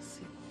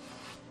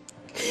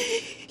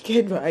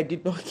 Kendra, I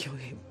did not kill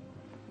him.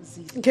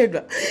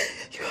 Kendra,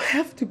 you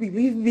have to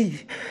believe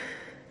me.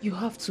 You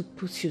have to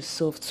put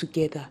yourself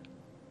together.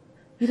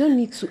 You don't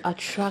need to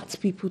attract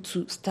people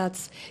to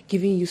start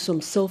giving you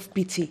some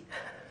self-pity.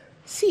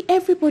 See,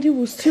 everybody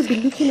will still be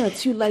looking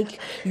at you like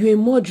you're a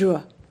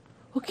murderer.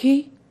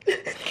 Okay?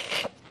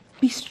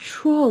 Be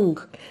strong.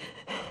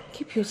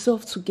 Keep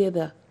yourself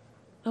together.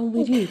 I'm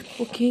with you,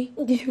 okay?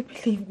 Do you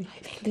believe me?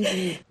 I believe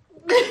you.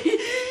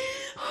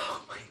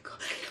 Oh my God,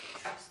 I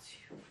trust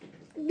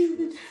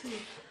you.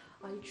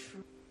 I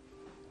trust.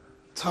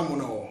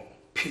 Tamuno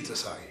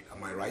Peterside,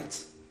 am I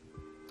right?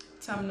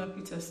 Tamna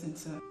Peterson,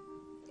 sir.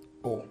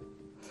 Oh,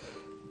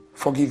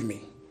 forgive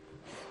me.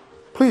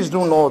 Please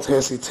do not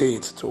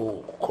hesitate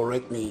to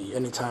correct me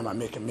anytime I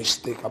make a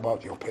mistake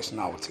about your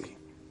personality.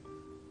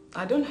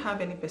 I don't have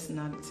any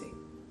personality.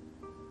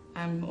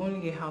 I'm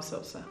only a house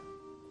help, sir.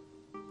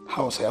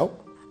 House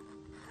help?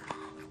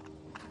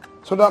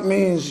 So that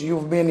means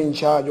you've been in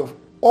charge of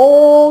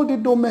all the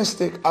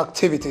domestic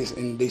activities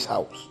in this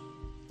house?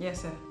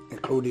 Yes, sir.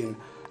 Including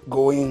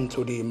going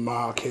to the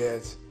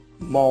market,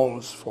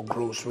 malls for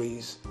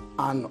groceries,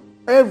 and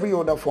every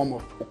other form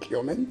of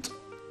procurement?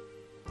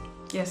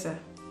 Yes, sir.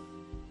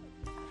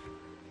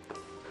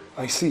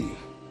 I see.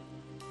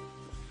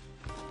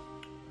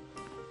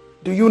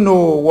 Do you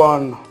know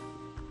one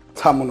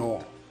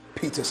Tamuno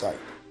Peterside?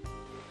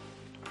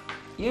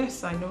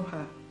 Yes, I know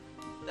her.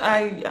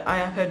 I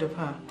have heard of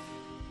her,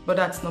 but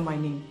that's not my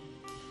name.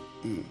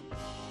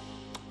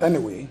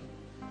 Anyway,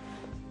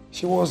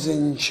 she was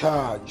in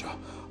charge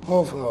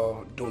of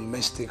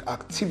domestic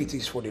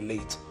activities for the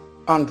late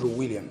Andrew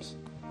Williams,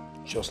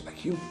 just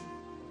like you.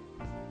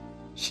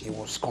 She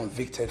was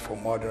convicted for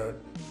murder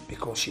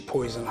because she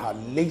poisoned her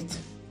late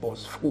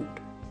boss' food.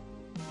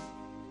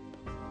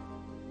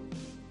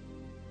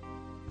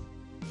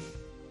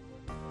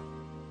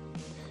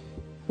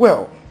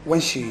 Well, when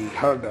she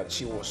heard that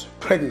she was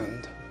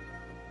pregnant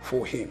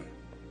for him,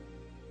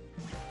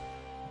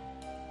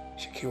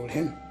 she killed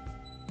him.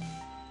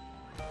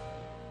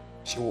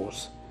 She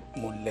was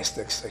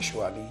molested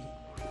sexually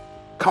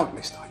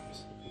countless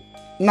times.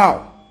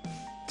 Now,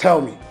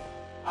 tell me,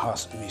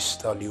 has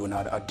Mr.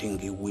 Leonard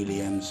Adingi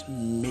Williams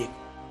made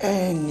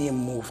any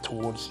move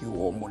towards you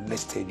or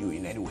molested you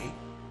in any way?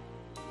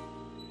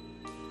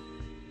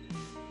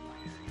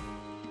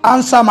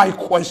 Answer my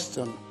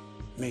question,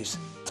 Miss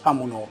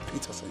Tamuno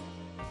Peterson.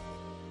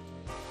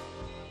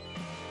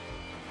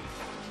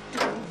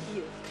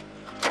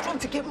 Trying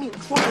to get me in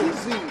trouble.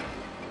 Easy.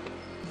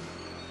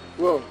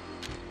 Well,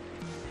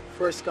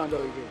 first scandal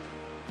again.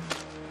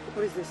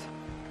 What is this?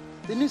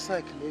 The news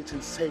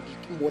circulating said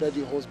you murdered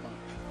your husband.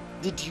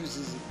 Did you,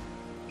 Zizi?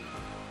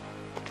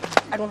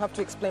 I don't have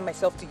to explain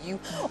myself to you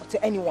or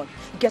to anyone.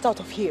 Get out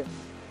of here.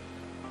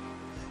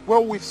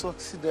 Well, we've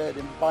succeeded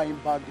in buying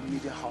back the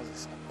media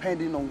houses,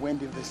 pending on when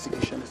the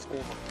investigation is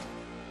over.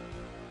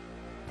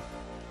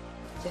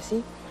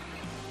 Jesse,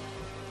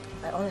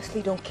 I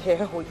honestly don't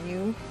care what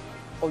you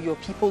or your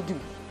people do.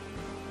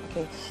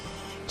 Okay?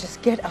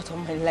 Just get out of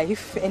my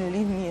life and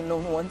leave me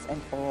alone once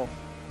and for all.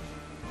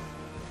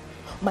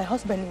 My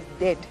husband is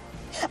dead.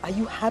 Are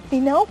you happy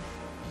now?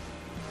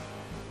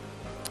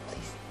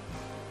 Please,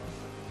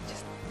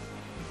 just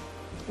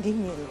leave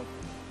me alone.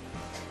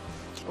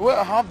 Well,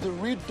 I have the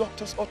real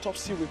doctor's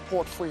autopsy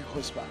report for your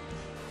husband.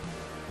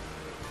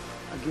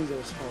 Against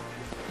us all.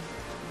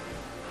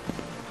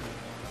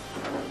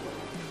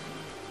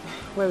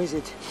 Where is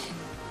it?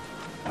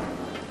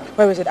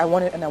 Where is it? I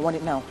want it and I want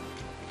it now.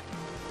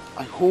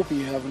 I hope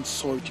you haven't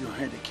soiled your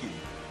head again.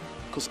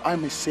 Because I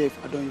myself,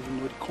 I don't even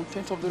know the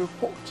content of the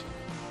report.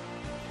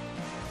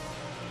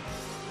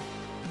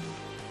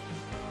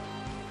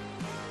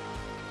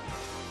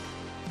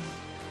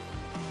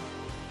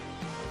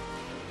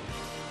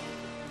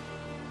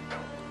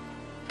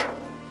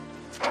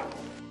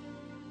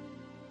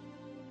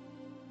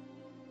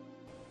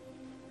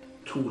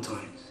 Two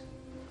times.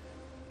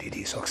 Did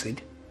he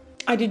succeed?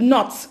 I did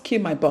not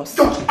kill my boss.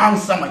 Just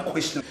answer my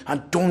question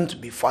and don't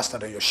be faster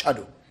than your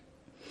shadow.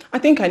 I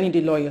think I need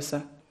a lawyer,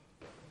 sir.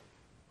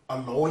 A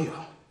lawyer?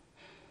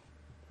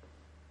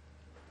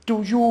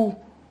 Do you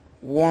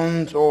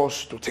want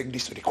us to take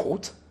this to the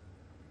court?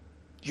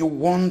 You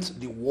want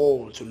the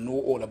world to know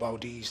all about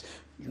this?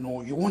 You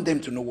want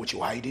them to know what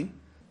you're hiding?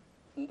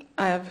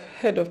 I have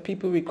heard of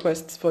people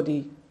request for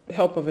the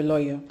help of a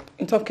lawyer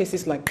in tough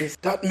cases like this.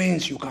 That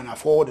means you can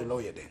afford a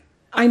lawyer then?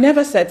 I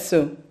never said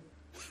so.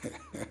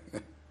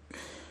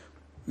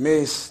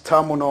 Miss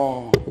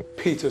Tamuno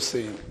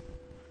Peterson.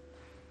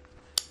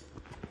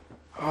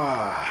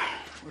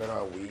 Where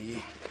are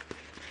we?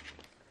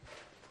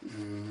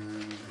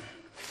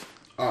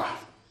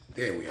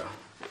 There we are.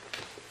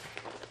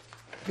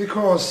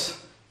 Because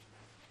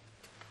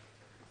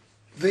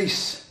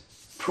this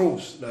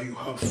proves that you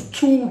have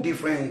two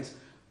different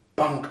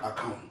bank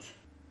accounts.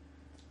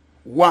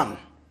 One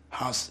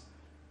has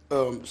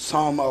a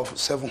sum of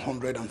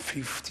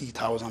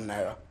 750,000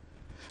 naira,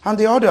 and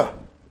the other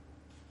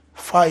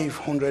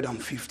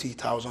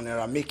 550,000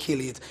 naira,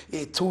 making it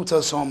a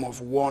total sum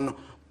of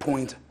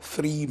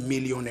 1.3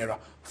 million naira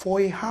for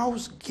a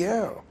house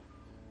girl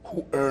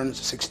who earns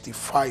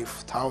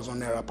 65,000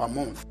 naira per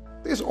month.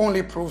 This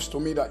only proves to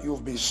me that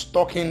you've been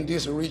stocking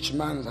this rich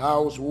man's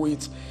house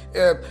with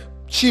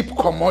cheap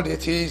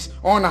commodities,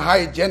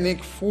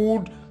 unhygienic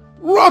food,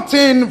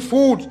 rotten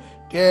food,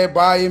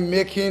 thereby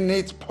making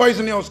it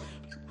poisonous.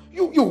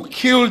 You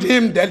killed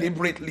him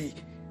deliberately.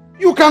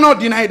 You cannot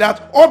deny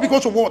that. All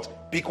because of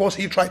what? Because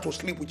he tried to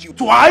sleep with you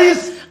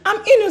twice?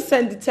 I'm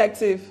innocent,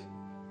 detective.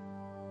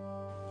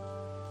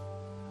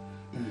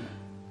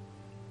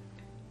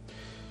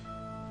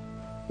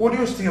 Would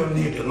you still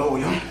need a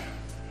lawyer?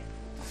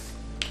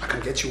 I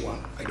can get you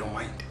one. I don't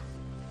mind.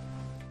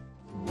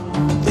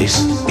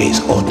 This is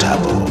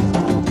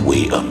Otabor.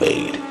 We are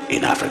made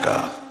in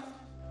Africa.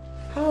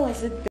 How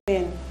has it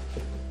been?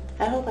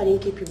 I hope I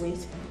didn't keep you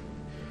waiting.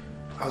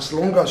 As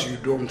long as you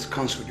don't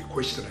cancel the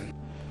questioning,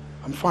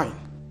 I'm fine.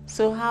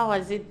 So how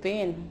has it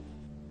been?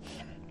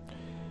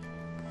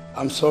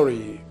 I'm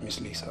sorry, Miss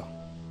Lisa.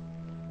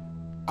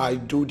 I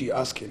do the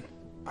asking,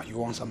 and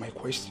you answer my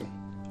question.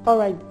 All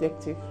right,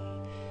 detective.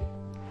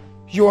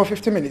 You are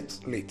 50 minutes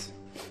late.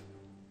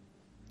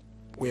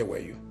 Where were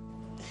you?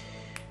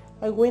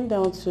 I went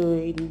down to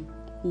a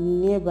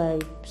nearby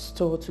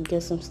store to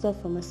get some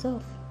stuff for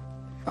myself.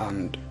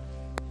 And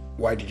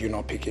why did you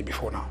not pick it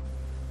before now?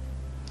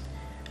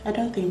 I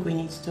don't think we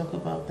need to talk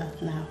about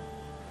that now.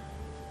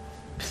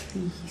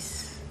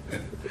 Please.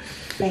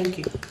 Thank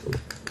you.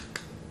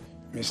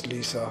 Miss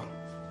Lisa,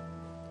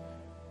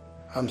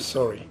 I'm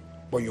sorry,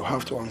 but you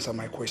have to answer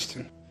my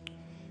question.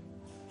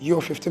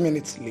 You're 50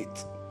 minutes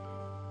late.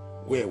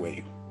 Where were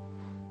you?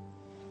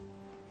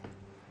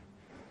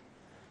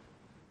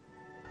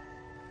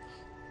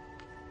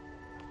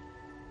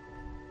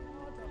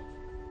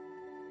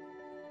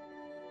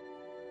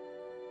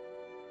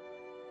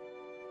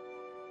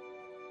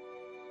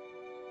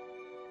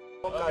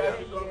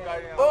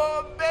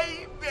 Oh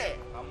baby!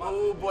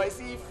 Oh boy,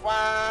 see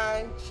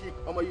fine chick.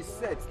 You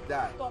said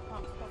that. Stop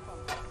him.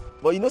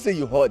 But you know say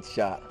you hot,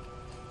 sha.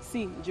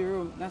 See,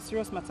 Jerome, that's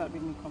serious matter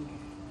bring me come here.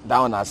 That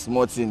one a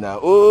small thing now.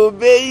 Oh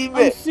baby!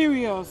 I'm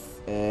serious.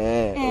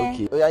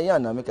 Okay. Oh yeah,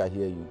 now make I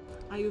hear you.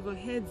 I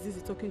overheard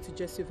Zizi talking to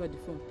Jesse over the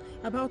phone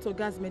about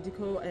Oga's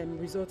medical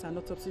results and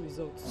autopsy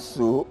results.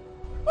 So?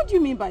 What do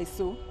you mean by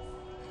so?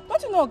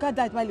 Don't you know Oga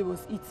died while he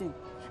was eating?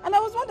 And I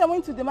was one that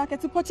went to the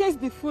market to purchase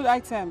the food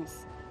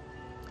items.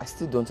 I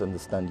still don't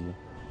understand you.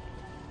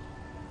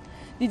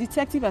 The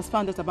detective has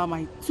found out about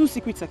my 2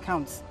 secret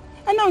accounts.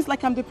 And now it's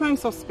like I'm the prime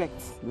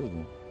suspect.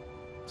 Really?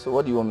 So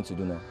what do you want me to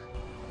do now?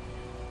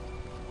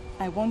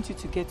 I want you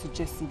to get to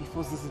Jesse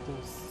before Zizi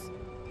does.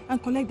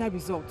 And collect that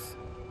result.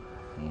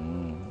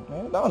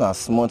 That one a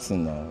small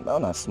thing now. That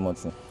one a small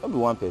thing. Don't be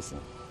one person.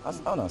 That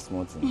one a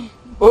small thing.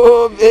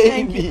 Oh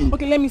baby!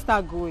 Okay, let me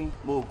start going.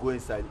 Mo, go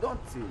inside. Don't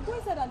think. Go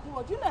inside and do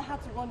what? Do you know I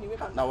have to run away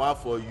from Now what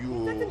for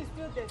you? The is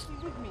still there.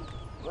 She's with me.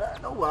 Well,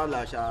 no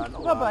wahala, sha. No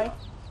Bye-bye. wahala.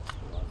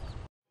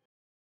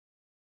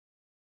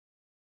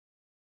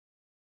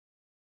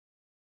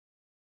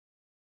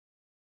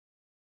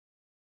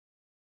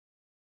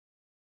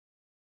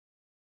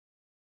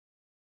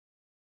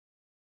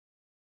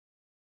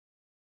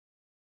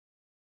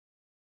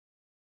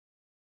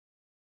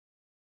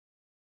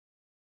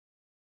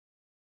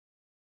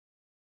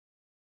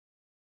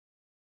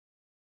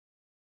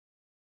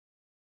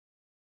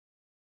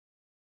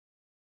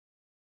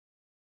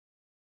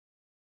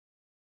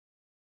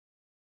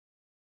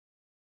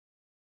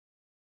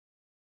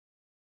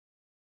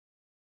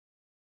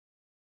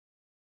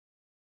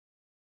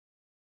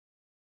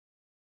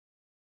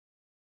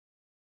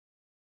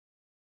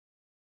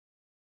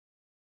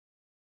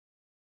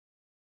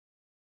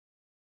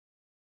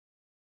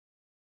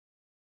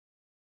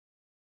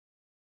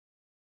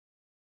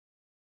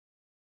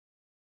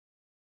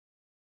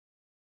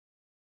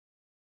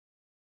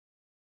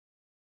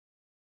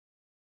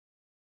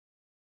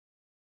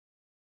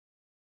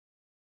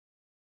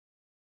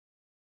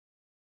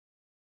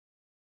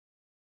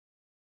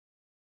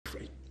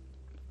 briefly.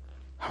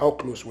 How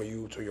close were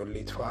you to your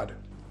late father?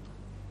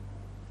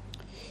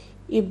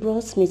 He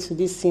brought me to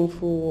this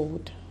sinful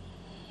world.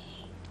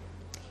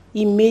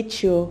 He made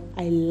sure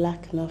I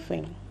lack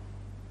nothing.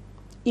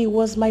 He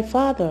was my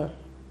father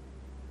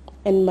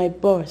and my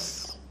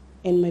boss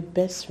and my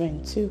best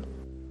friend too.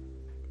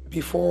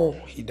 Before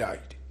he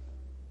died,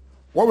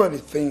 what were the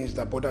things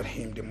that bothered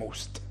him the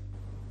most?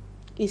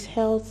 His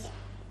health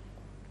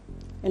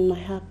and my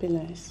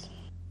happiness.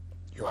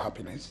 Your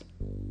happiness?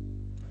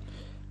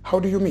 How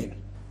do you mean?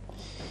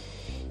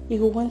 He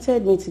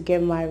wanted me to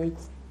get married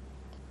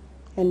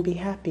and be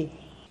happy.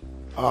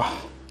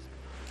 Ah,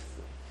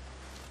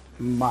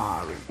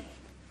 marry.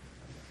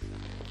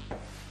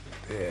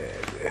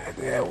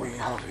 There we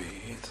have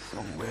it,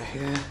 somewhere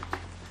here.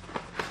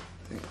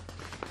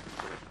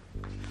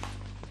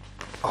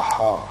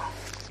 Aha.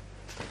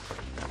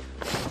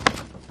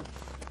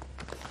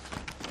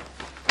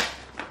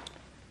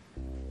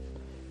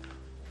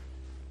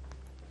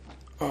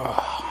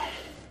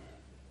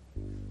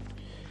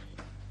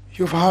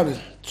 You've had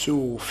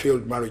 2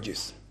 failed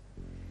marriages.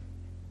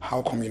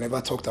 How come you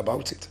never talked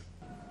about it?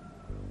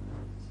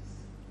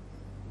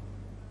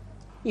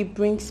 It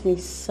brings me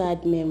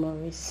sad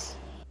memories.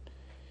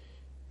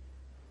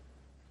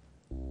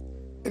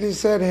 It is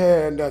said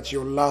here that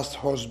your last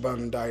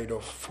husband died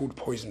of food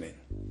poisoning.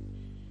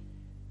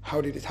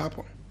 How did it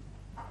happen?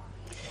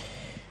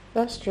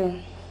 That's true.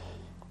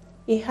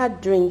 He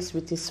had drinks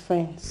with his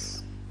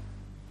friends.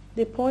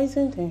 They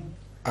poisoned him.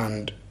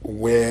 And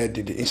where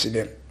did the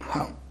incident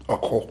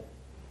occur?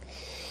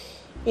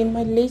 In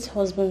my late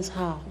husband's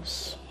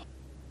house.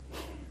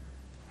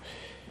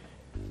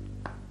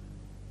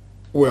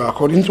 Well,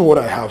 according to what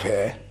I have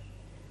here,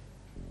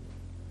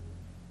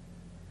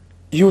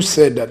 you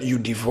said that you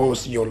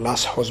divorced your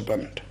last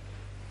husband,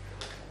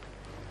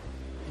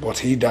 but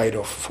he died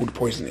of food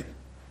poisoning.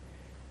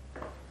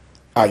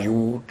 Are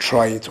you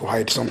trying to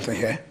hide something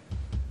here?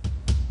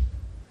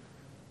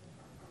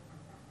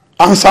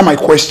 Answer my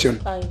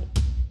question.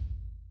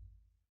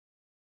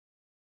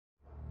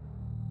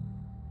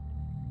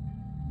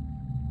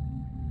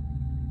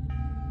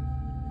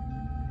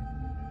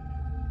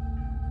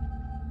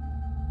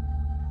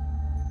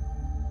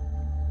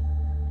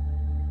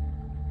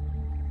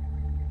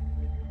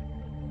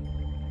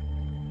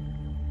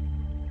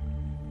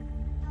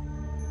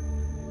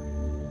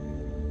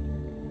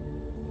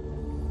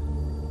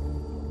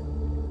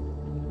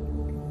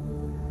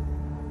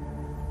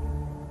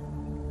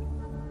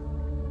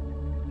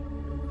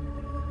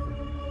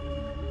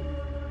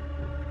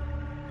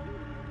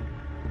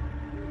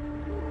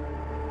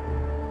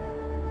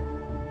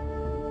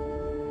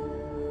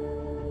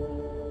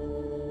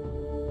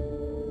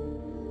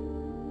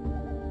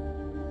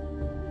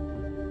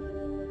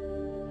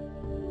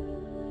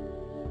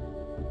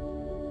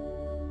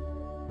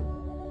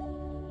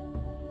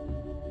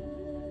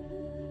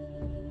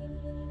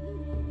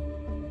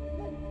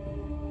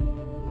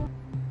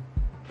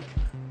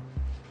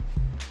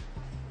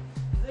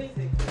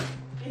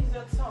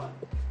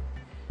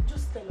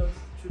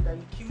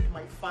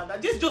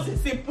 This is just a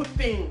simple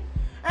thing.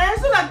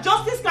 And so that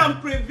justice can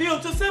prevail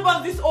to save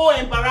us this whole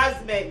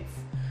embarrassment.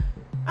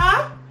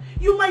 Huh?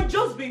 Your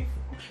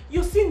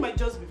sin might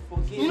just be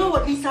forgiven. You know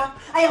what, Lisa?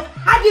 I have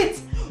had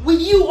it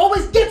with you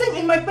always getting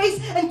in my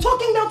face and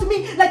talking down to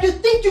me like you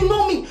think you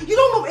know me. You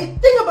don't know a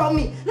thing about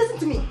me. Listen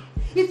to me.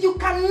 If you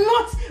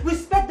cannot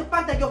respect the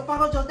fact that your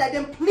father just died,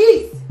 then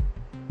please,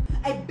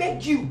 I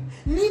beg you,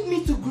 leave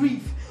me to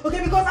grieve.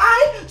 Okay, because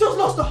I just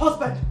lost a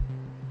husband.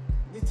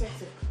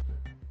 Detective.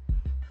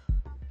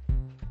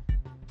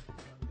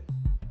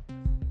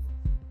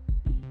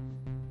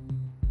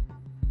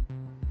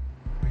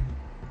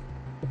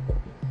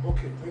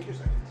 Okay, thank you,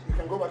 Sergeant. You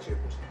can go back to your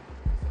post.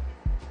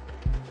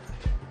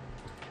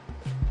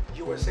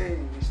 You were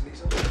saying, Miss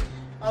Lisa?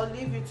 I'll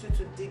leave you two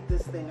to dig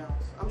this thing out.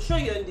 I'm sure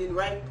you're in the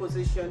right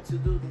position to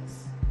do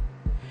this.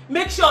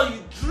 Make sure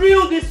you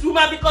drill this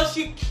woman because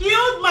she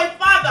killed my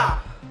father.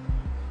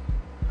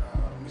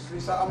 Miss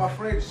Lisa, I'm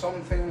afraid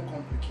something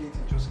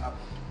complicated just happened.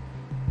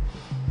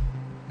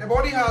 The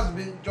body has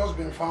just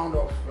been found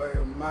of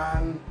a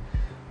man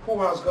who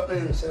has gotten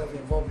himself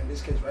involved in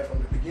this case right from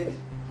the beginning.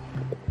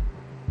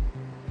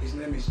 His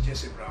name is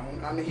Jesse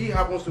Brown, and he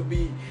happens to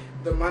be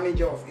the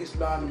manager of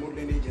Island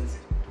Modeling Agency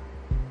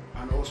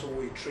and also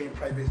a trained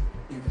private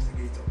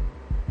investigator.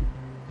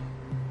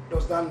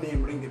 Does that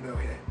name ring a bell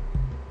here?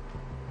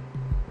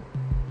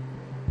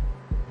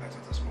 I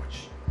thought as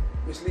much.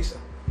 Miss Lisa,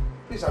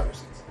 please have your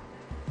seat.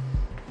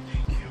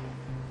 Thank you.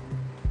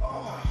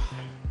 Oh.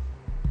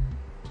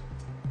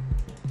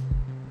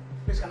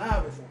 Please, can I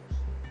have your phone?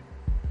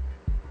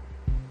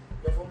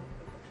 Your phone?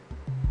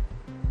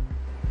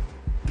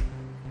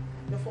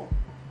 Your phone.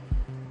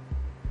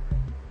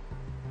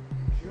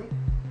 Thank you.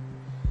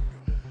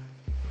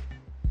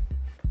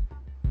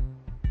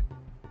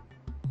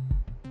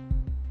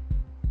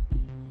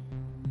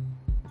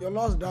 Your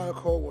last dial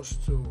call was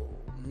to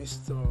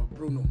Mr.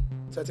 Bruno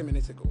 30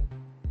 minutes ago.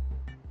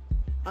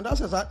 And that's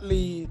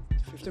exactly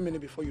 15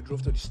 minutes before you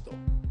drove to the store.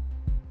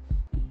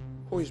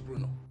 Who is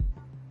Bruno?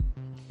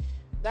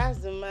 That's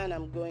the man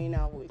I'm going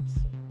out with.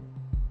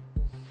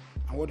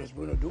 And what does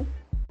Bruno do?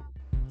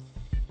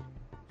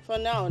 For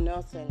now,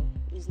 nothing.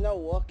 He's not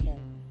working.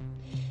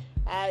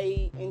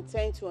 I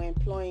intend to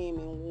employ him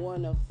in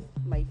one of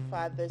my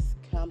father's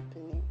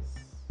companies.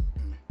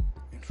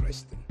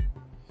 Interesting.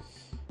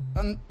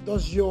 And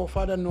does your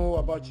father know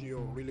about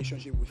your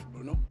relationship with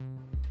Bruno?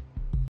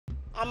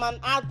 I'm an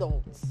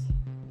adult.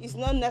 It's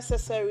not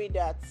necessary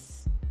that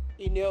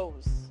he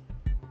knows.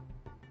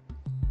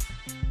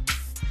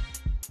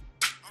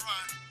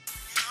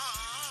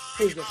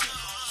 Who's this?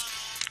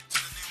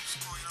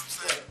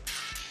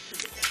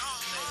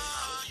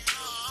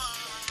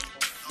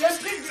 Then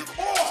take the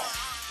call.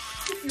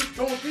 If you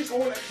don't, this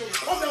whole episode will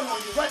come down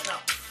on you right now.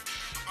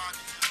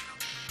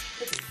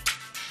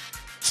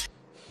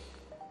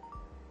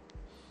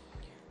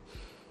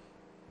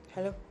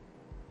 Hello?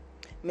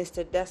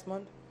 Mr.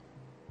 Desmond?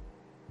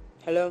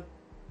 Hello?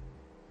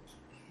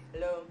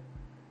 Hello?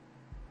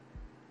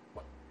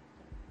 What?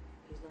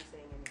 He's not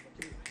saying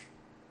anything.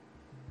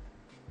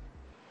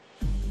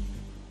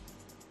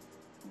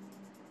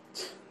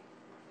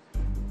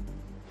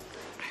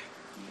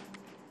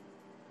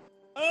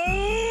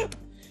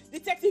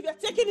 Detective, you're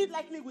taking it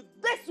lightly with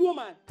this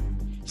woman.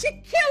 She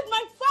killed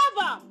my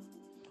father.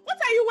 What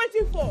are you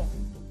waiting for?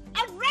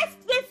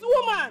 Arrest this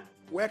woman.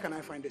 Where can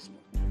I find this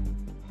man?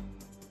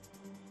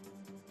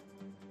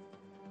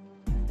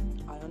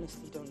 I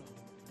honestly don't know.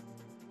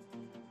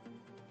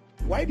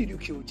 Why did you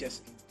kill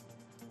Jesse?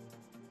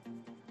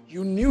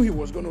 You knew he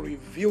was going to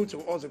reveal to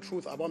us the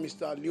truth about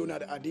Mr.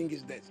 Leonard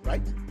Adingi's death,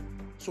 right?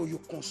 So you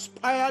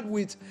conspired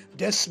with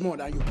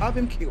Desmond and you have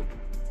him killed.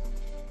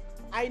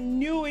 I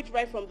knew it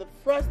right from the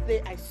first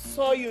day I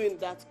saw you in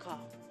that car.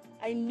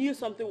 I knew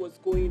something was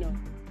going on.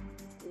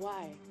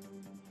 Why?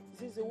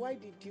 Zizi, why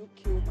did you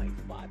kill my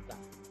father?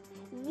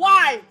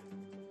 Why?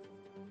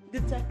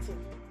 Detective,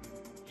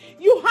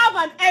 you have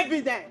an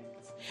evidence.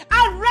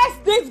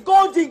 Arrest this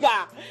gold digger.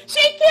 She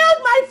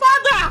killed my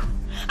father.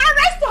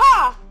 Arrest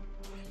her.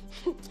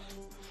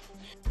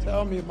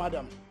 Tell me,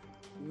 madam,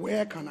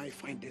 where can I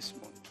find this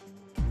man?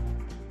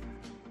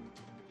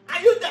 Are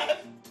you deaf?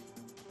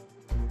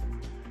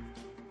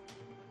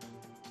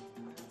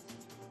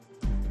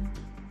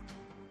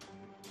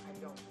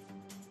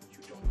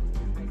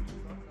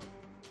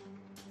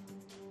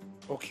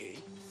 Okay.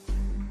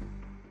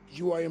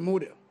 You are a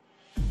model.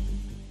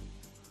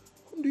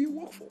 Whom do you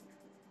work for?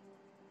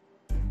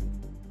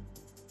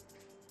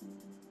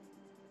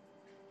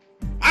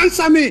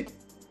 Answer me!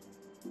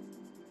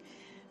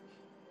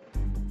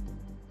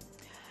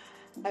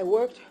 I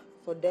worked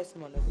for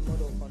Desmond as a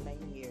model for 9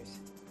 years.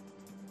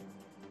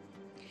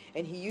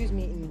 And he used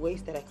me in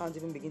ways that I can't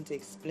even begin to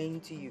explain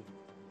to you.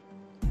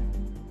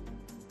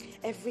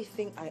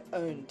 Everything I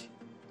earned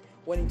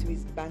went into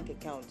his bank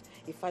account.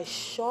 If I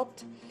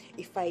shopped,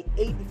 if I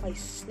ate, if I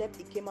slept,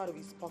 it came out of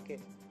his pocket.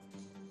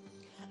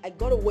 I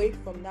got away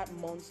from that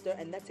monster,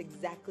 and that's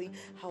exactly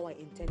how I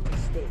intend to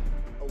stay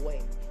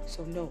away.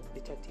 So no,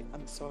 detective,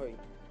 I'm sorry.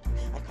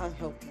 I can't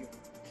help you.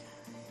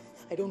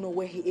 I don't know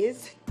where he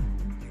is.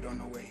 You don't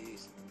know where he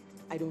is?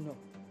 I don't know.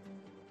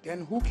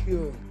 Then who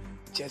killed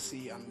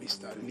Jesse and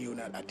Mr.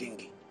 Leonard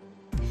Adingi?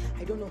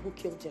 I don't know who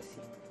killed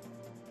Jesse.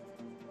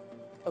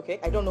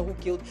 Okay, I don't know who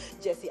killed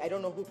Jesse. I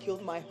don't know who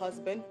killed my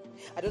husband.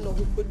 I don't know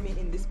who put me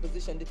in this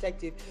position,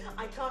 detective.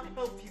 I can't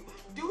help you.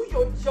 Do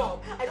your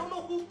job. I don't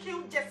know who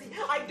killed Jesse.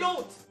 I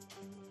don't.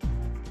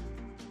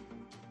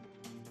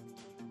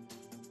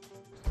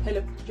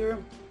 Hello,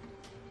 Jerome.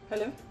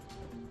 Hello?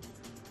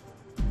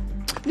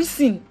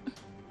 Listen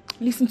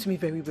to me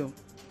very well.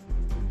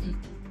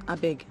 I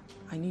beg,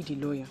 I need a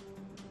lawyer.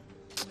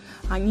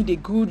 I need a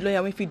good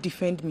lawyer if he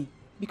defend me.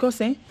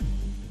 Because,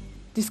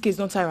 this case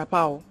don't tie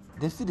power.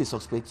 They still they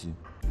suspect you?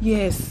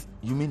 Yes.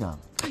 You mean now?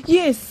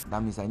 Yes.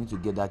 That means I need to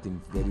get that thing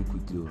very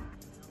quickly.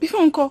 Before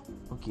Uncle.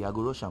 Okay, I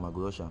go rush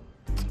him.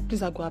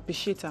 Please, I go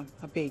appreciate him.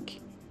 I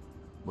beg.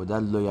 But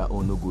that lawyer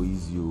no go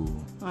easy.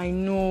 I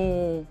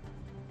know.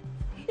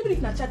 Even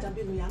if na charge and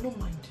be lawyer, I don't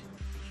mind.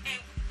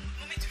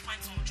 Moment you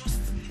find someone, just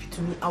leave it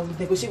to me. I will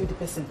negotiate with the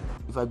person.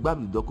 If I grab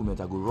the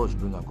document, I go rush,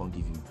 bring and come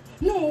give you.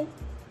 No.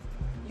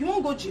 You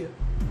won't go jail.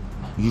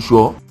 You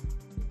sure?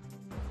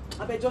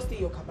 I beg, just stay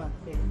your cabin.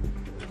 Beg.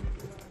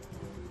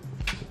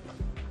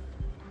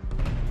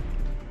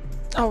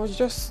 I was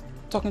just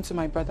talking to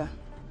my brother.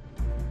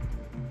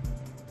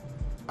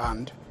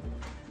 And?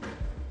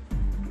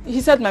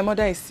 He said my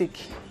mother is sick.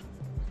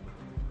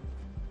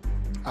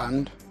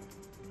 And?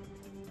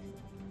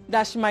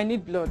 That she might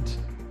need blood.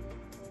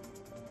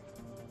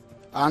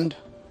 And?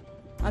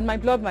 And my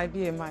blood might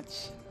be a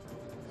match.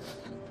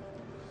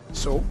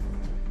 So?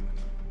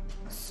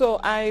 So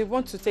I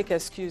want to take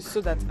excuse so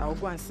that I'll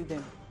go and see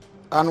them.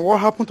 And what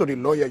happened to the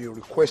lawyer you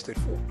requested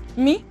for?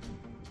 Me?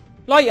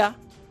 Lawyer?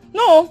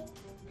 No.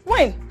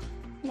 When?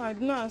 No, I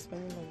did not ask for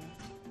any lawyer.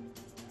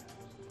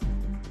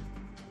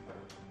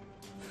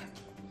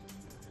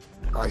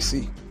 I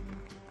see.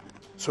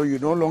 So you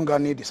no longer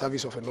need the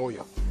service of a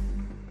lawyer.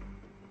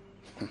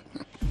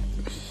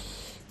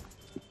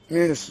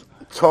 Miss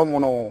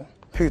Tom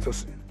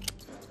Peterson,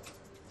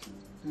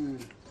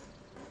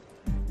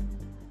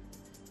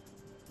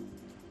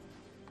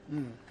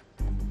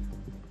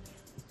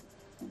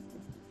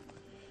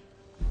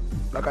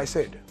 Like I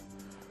said,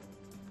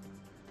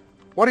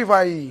 what if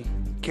I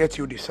get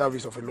you the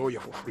service of a lawyer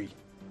for free?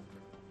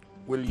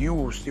 Will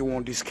you still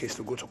want this case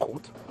to go to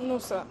court? No,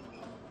 sir.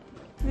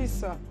 Please,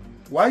 sir.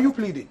 Why are you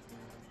pleading?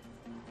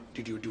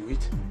 Did you do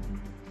it?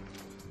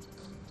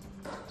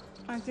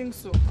 I think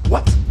so.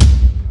 What?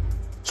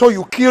 So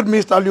you killed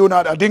Mr.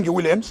 Leonard Adingi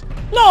Williams?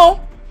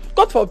 No!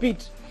 God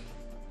forbid.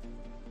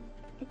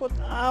 But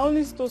I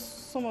only stole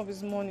some of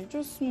his money,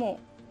 just small.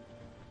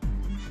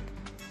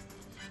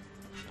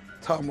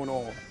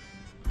 Tamuno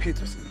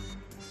Peterson.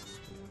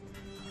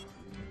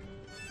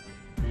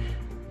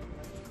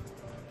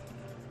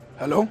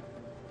 Hello?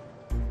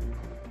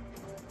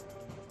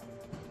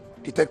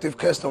 Detective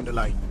Kirst on the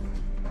line.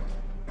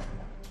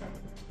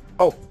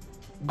 Oh,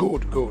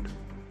 good, good.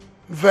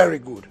 Very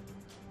good.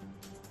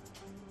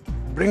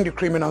 Bring the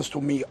criminals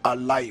to me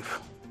alive.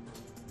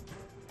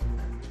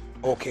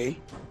 Okay?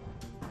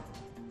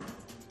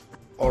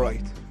 All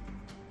right.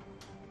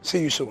 See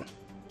you soon.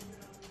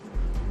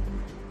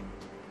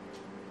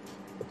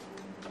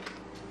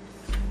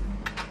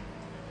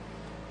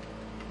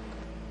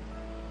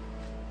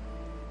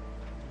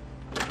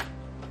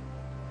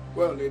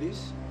 Well,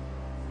 ladies,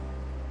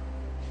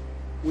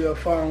 we have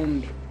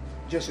found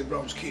Jesse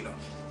Brown's killer,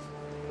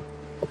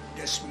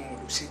 Desmond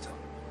Lucita.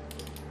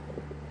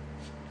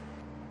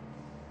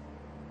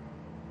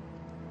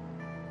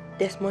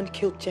 Desmond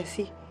killed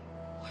Jesse?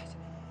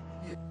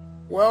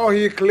 Well,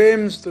 he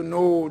claims to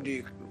know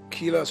the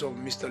killers of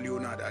Mr.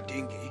 Leonard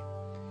Adingi,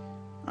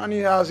 and he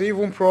has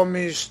even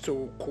promised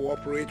to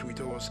cooperate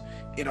with us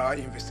in our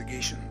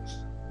investigations.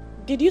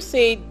 Did you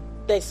say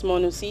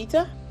Desmond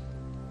Lucita?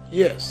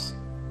 Yes.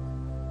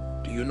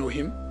 Do you know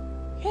him?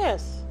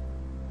 Yes.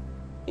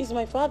 He's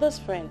my father's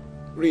friend.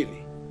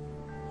 Really?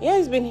 Yeah,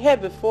 he's been here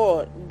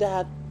before.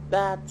 That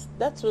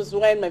was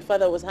when my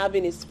father was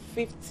having his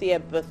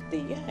 50th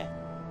birthday, yeah.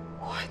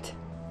 What?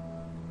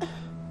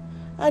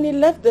 And he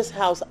left this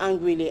house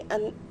angrily,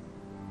 and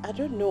I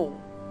don't know.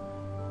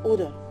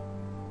 Hold on.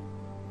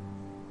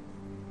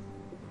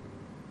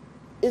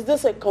 Is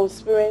this a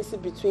conspiracy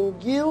between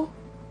you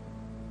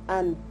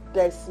and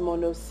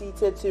Desmond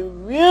Lucita to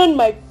ruin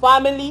my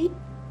family?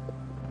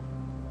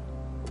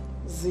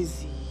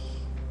 Zizi.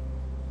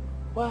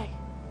 Why?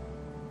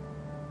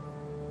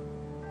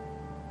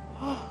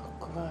 Oh,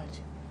 God.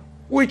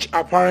 Which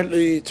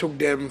apparently took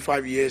them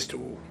 5 years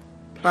to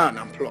plan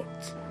and plot.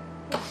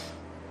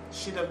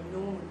 Should have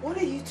known. What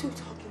are you two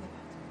talking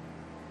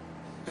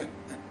about?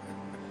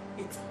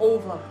 It's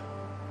over.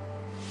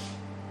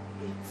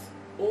 It's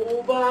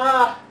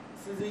over.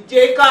 Zizi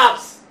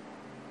Jacobs.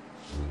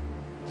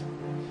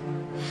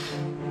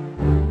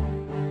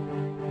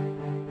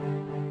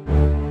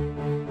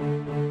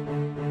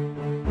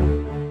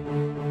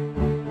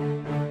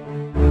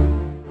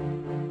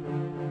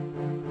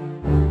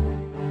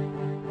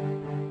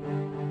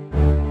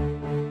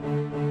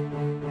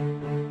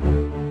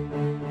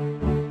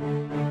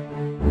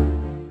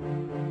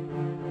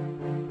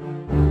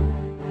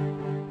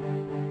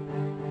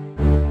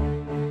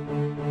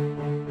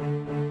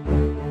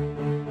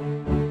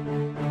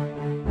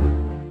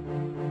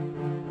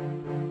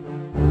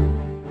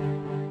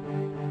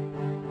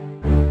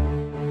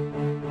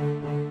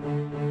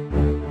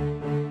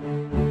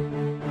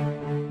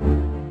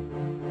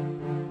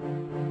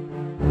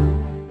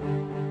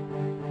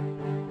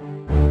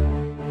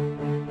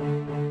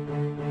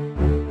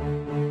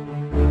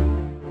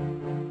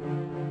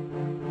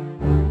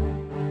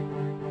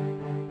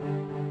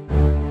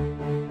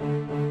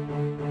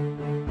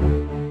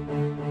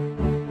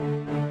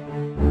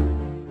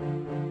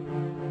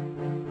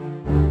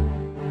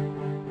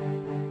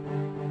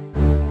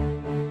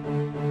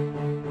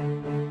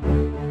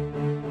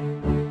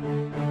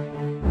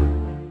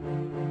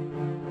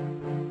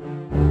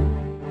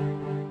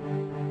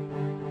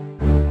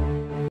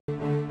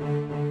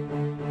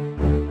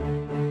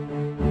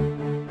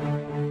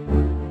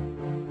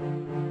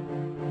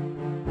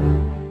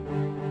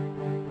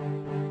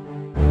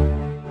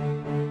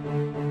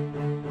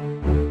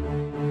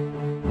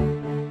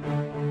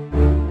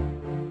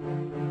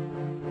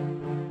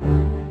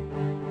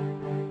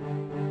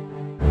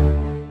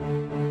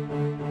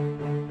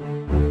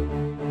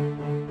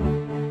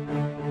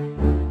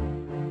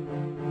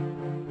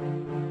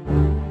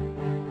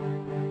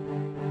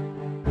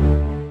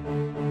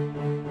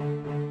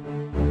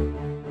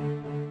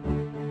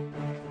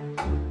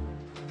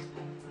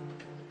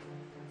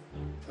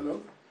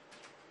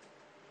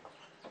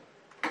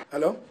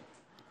 Hello?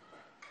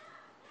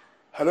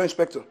 Hello,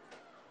 Inspector.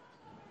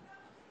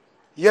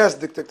 Yes,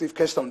 Detective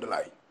Kirst on the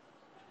line.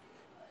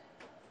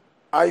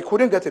 I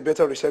couldn't get a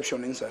better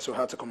reception inside, so I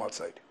had to come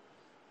outside.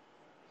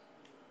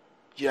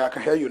 Yeah, I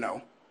can hear you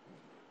now.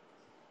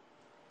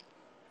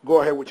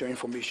 Go ahead with your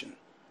information.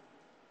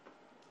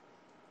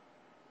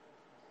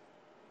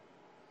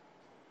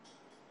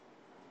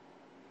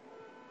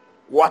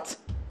 What?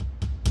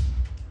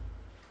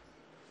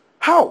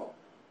 How?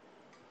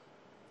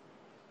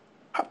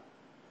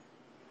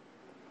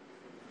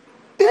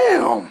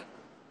 Damn!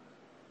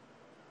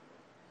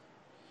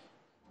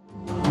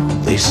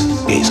 This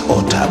is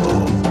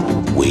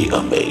Otabor. We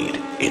are made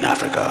in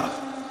Africa.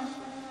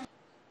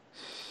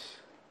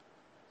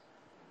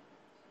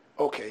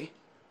 Okay.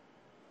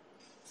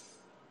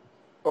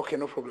 Okay,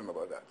 no problem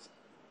about that.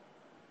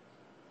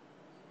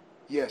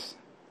 Yes,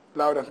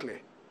 loud and clear.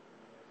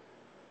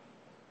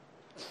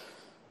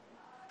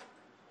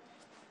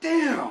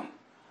 Damn!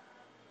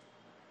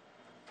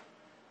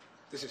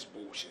 This is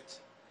bullshit.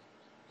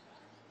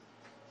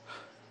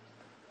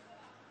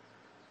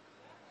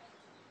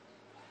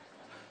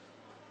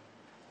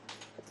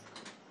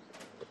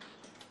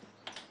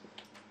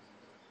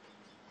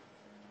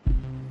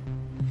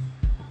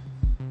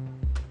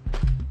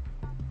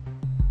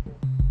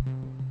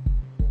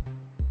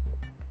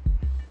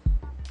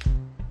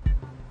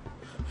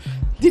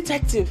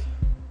 Detective,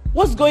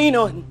 what's going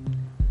on?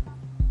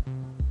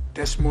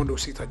 Desmond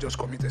Osita just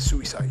committed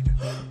suicide.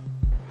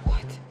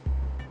 What?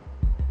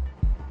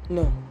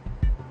 No.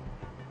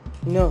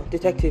 No,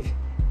 detective.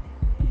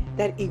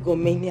 That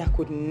egomaniac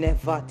would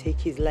never take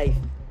his life.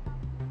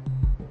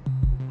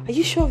 Are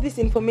you sure of this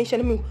information?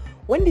 I mean,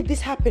 when did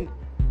this happen?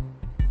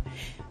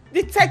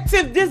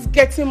 Detective, this is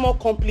getting more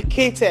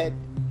complicated.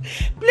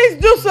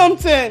 Please do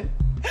something.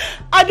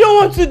 I don't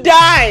want to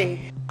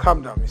die.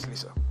 Calm down, Miss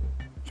Lisa.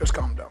 Just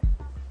calm down.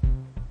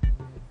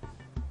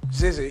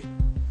 Zizi,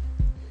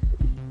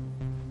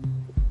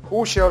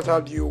 who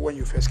sheltered you when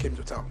you first came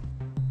to town?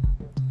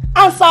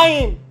 Answer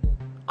him.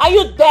 Are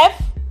you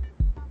deaf?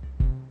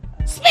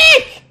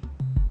 Speak!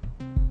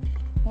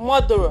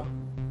 Murderer.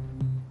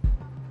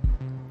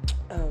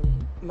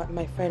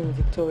 My friend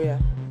Victoria.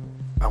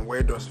 And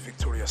where does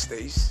Victoria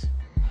stays?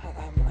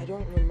 I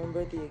don't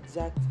remember the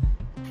exact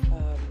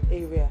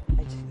area.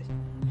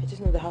 I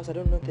just know the house. I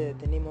don't know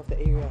the name of the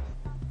area.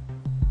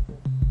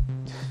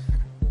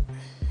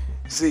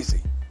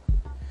 Zizi,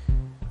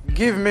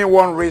 give me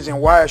one reason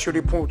why I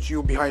shouldn't put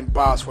you behind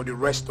bars for the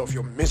rest of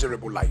your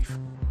miserable life.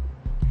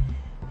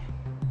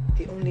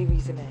 The only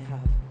reason I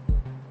have,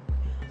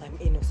 I'm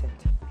innocent.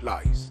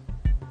 Lies.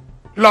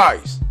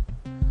 Lies.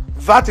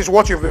 That is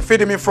what you've been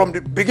feeding me from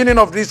the beginning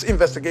of this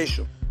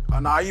investigation.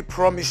 And I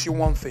promise you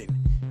one thing.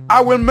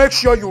 I will make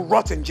sure you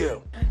rot in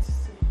jail. Can't you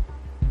see?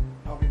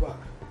 I'll be back.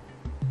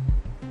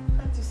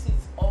 Can't you see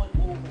it's all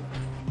over?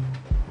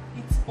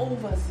 It's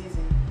over,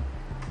 Zizi.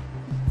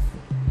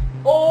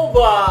 It's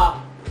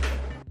over!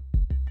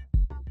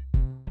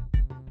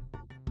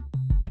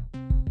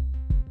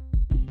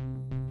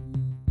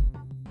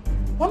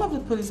 One of the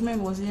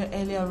policemen was here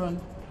earlier on,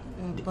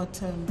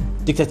 but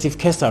Detective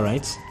Kester,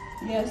 right?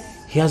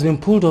 yes. He has been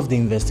pulled off the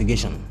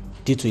investigation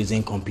due to his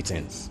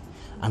incompetence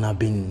and have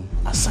been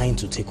assigned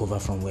to take over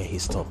from where he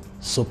stopped.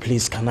 So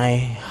please, can I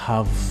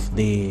have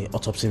the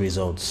autopsy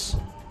results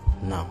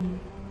now?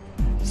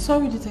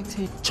 Sorry,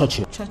 Detective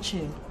Churchill.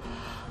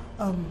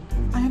 I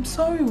am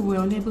sorry we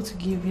were unable to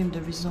give him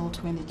the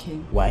result when he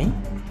came. Why?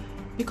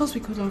 Because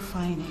we couldn't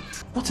find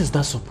it. What is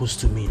that supposed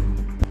to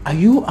mean? Are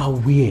you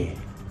aware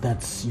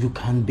that you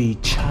can be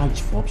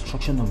charged for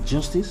obstruction of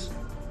justice?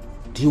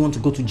 Do you want to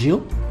go to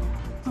jail?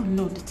 Oh,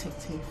 no,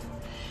 Detective.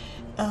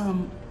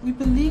 We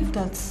believe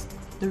that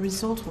the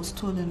result was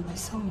stolen by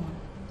someone.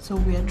 So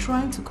we are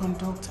trying to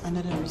conduct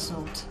another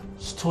result.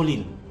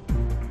 Stolen?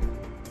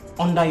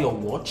 Under your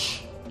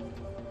watch?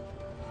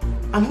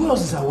 And who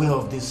else is aware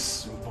of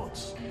this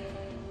report?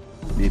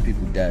 The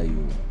people die,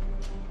 you.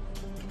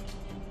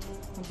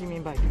 What do you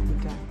mean by people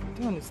die? I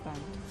don't understand.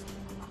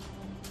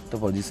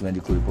 Top of this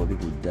medical report,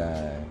 people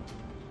die.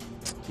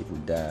 People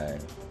die.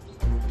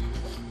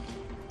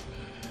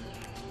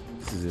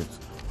 This is it.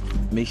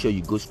 Make sure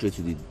you go straight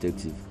to the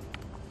detective.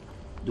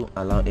 Don't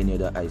allow any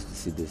other eyes to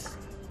see this.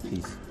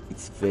 Please.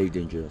 It's very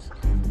dangerous.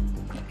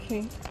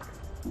 Okay.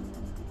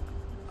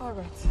 All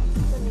right.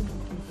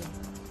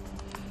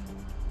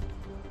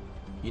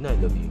 You know I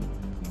love you.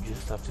 You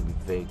just have to be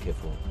very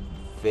careful.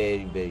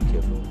 Very, very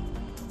careful.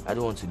 I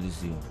don't want to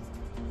lose you.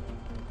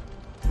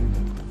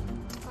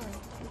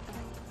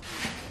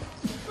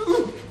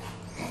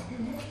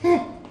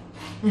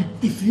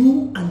 If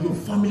you and your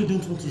family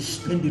don't want to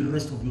spend the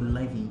rest of your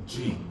life in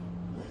jail,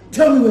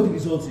 tell me what the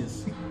result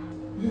is.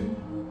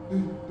 The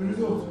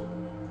result?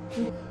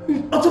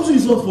 Autopsy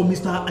result for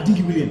Mr.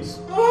 Adingi Williams.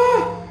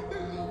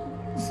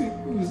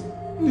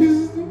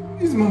 This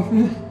is my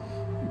friend.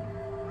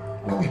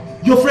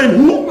 Your friend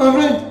who? My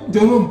friend,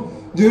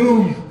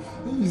 Jerome.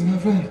 He's my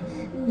friend.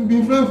 We've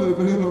been friends for a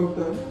very long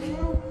time.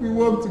 We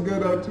work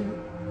together too.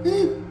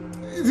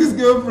 His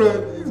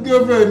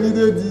girlfriend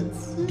needed it.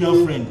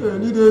 Girlfriend?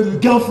 Needed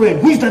it.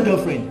 Girlfriend? Who is that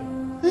girlfriend?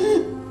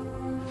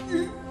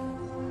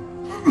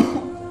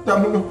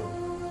 Tamuno.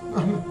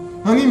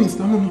 Her name is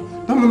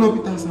Tamuno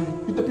Peterson.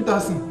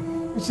 Peterson.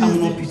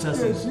 Tamuno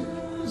Peterson.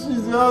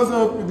 She's the house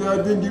help with the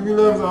Adingi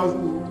Williams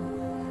household.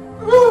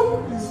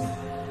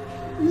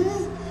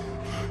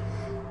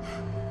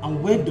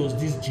 And where does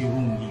this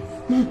Jerome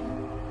live?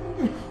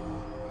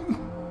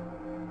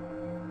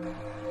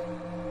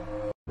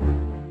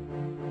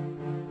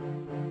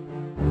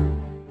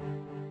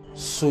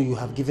 So you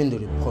have given the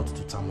report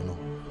to Tamuno?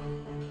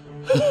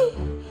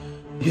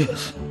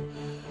 Yes.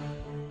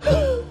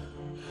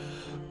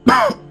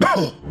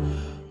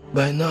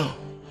 By now,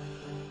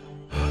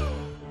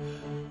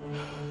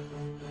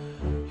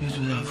 you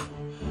should have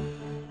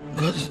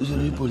got to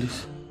the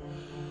police.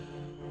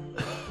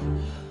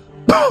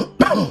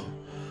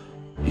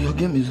 Your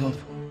game is up.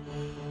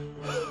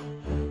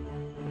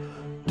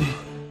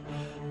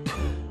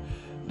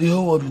 The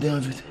whole world will do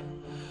everything.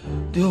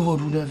 The whole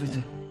world will do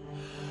everything.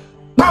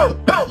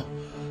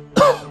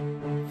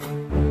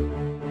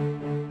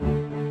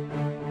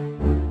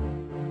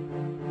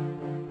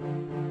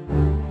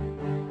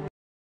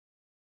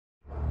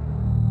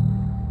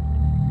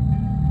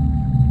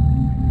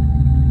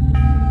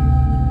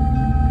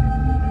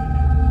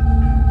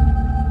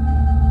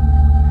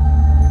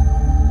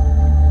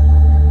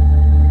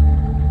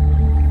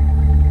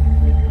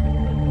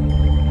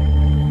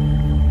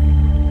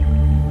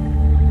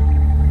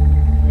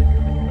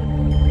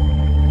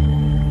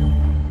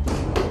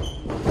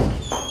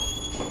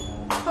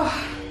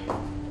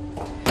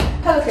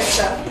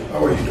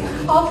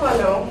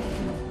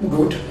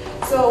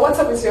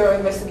 Your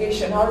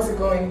investigation, how is it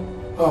going?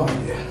 Oh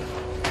yeah,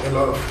 a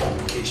lot of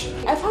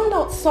complication. I found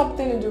out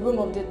something in the room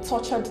of the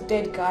tortured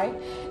dead guy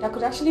that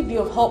could actually be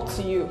of help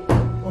to you.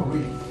 Oh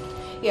really?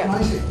 Yeah. Can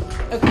I see?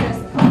 Okay.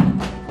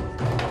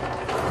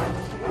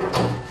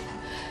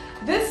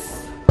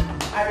 This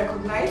I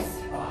recognize,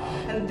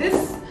 and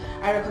this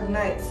I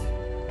recognize.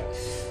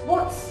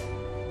 But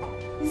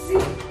you see,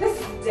 this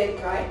is the dead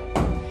guy.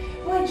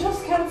 But I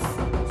just can't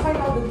find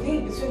out the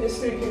link between these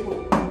three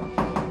people.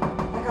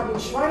 I've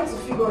been trying to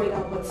figure it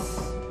out, but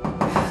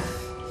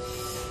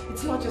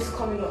it's not just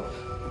coming up.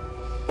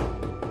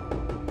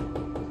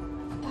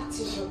 That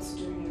t-shirt's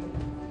doing you.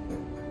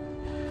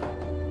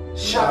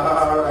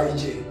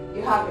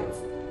 You have it.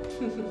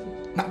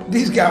 Now,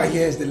 this guy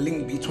here is the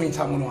link between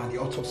Tamuno and the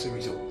autopsy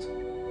result.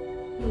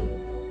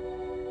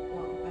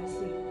 Well, I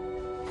see.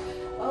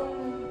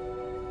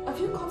 Have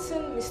you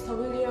gotten Mr.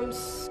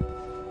 Williams'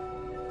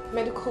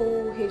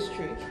 medical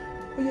history?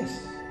 Oh,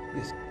 yes.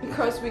 Yes.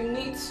 Because we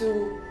need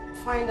to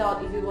find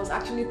out if it was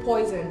actually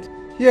poisoned.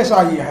 Yes,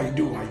 I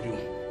do.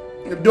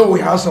 Though we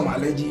have some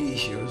allergy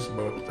issues,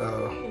 but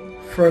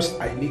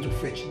first I need to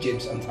fetch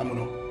James and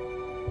Tamuno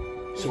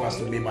so as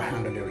to lay my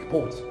hand on the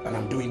report, and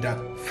I'm doing that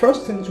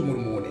first thing tomorrow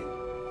morning.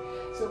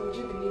 So would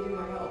you be needing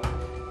my help?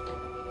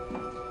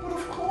 Well,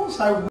 of course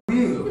I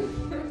will.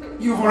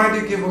 You've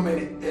already given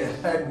me a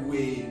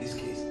headway in this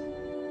case.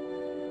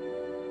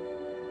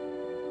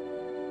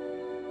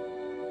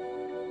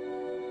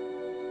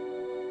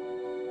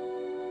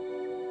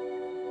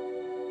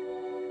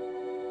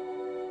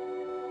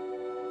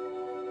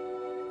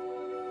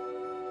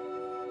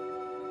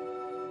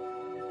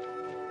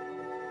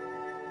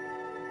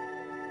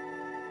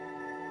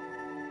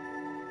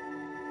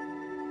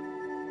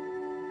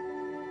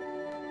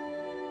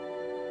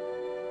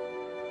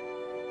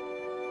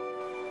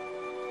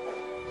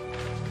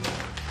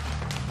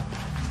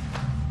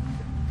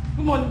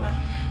 Good morning, ma'am.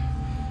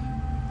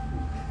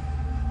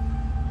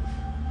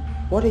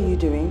 What are you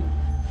doing?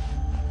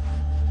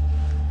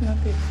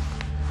 Nothing.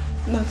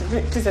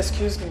 Nothing. Please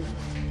excuse me.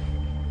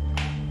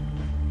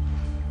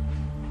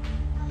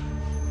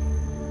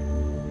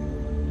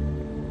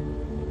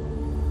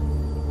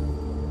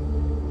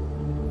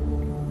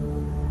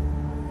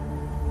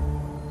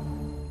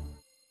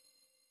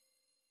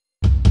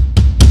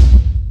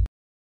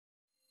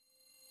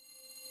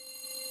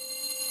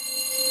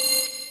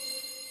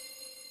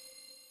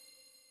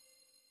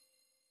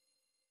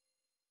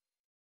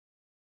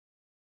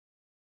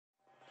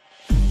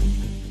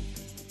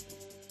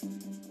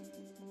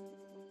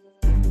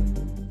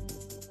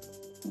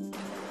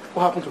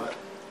 What happened to her?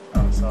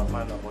 So I'll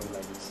find her body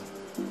like this.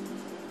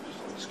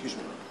 Excuse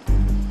me.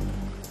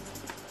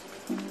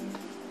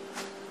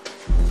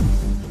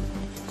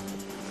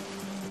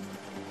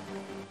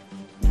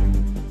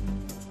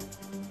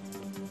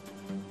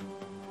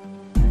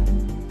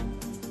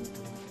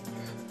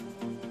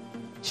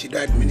 She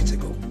died minutes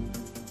ago.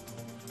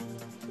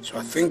 So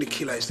I think the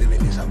killer is still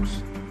in his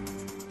house.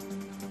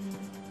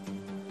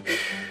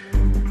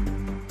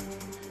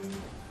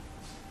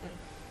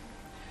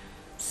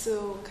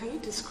 So, can you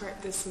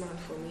describe this man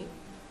for me?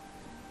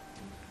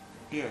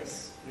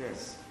 Yes.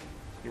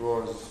 He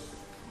was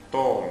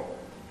tall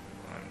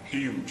and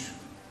huge.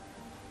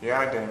 He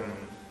had an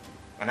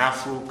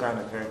afro kind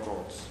of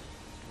haircut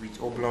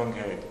with oblong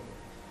head.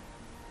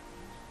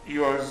 He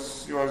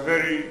was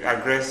very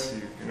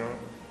aggressive, you know.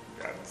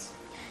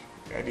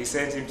 They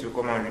sent him to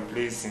come and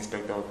replace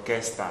Inspector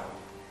Kester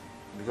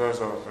because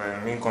of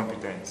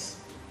incompetence.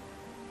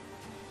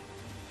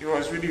 He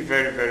was really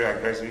very, very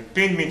aggressive. He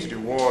pinned me to the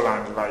wall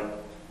and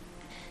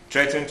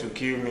threatened to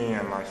kill me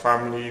and my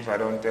family if I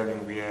don't tell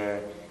him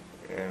where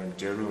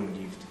Jerome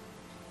lived.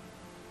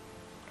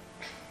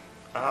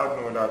 I had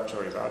no other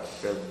choice. I had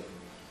to tell him.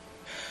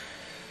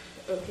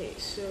 Okay,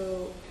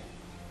 so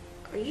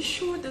are you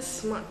sure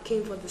this man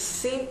came for the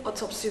same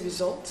autopsy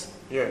result?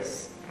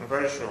 Yes, I'm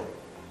very sure.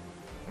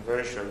 I'm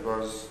very sure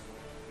because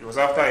it was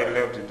after I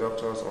left the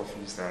doctor's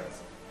office that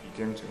he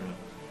came to me.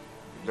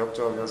 The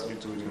doctor obviously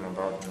told him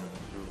about me.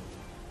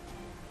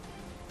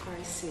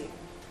 I see.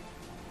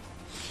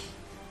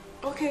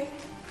 Okay.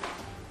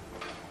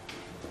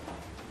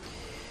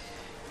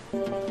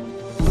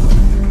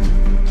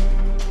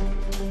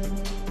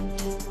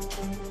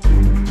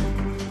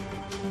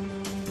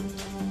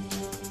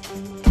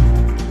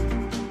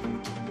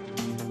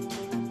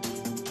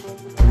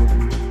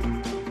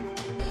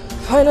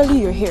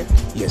 Finally, you're here.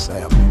 Yes, I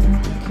am.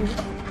 Okay.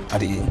 Are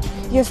they in?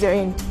 Yes, they're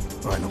in.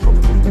 All right, no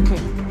problem. Okay.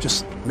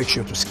 Just make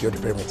sure to secure the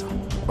perimeter,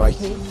 right?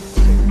 Okay.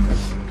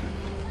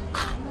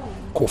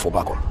 Call for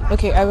backup.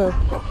 Okay, I will.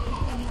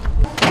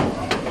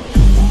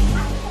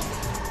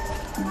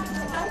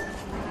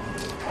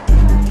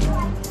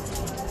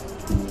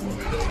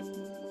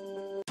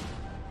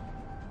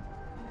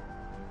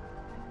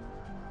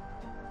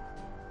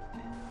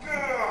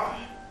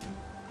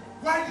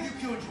 Why did you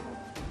kill Jerome?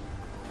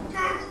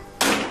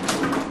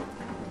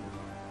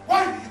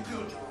 Why did you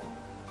kill Jerome?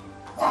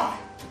 Why?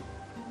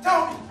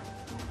 Tell me.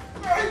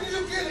 Why did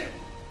you kill him?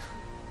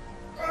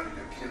 Why did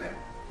you kill him?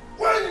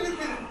 Why did you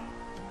kill him?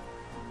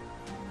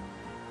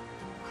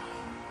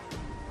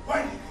 Why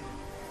did you kill him?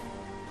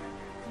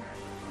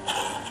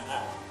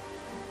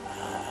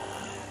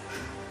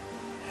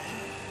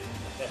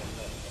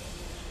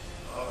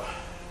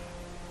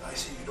 I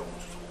see you don't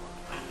want to talk.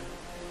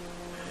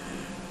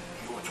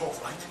 You were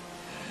tough, right?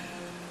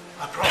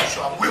 I promise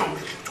you I will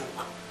make you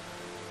talk.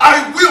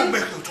 I will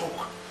make you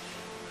talk.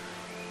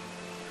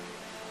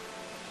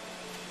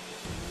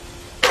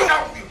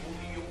 Tell me, who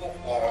do you work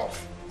for?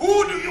 Who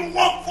do you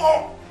work for?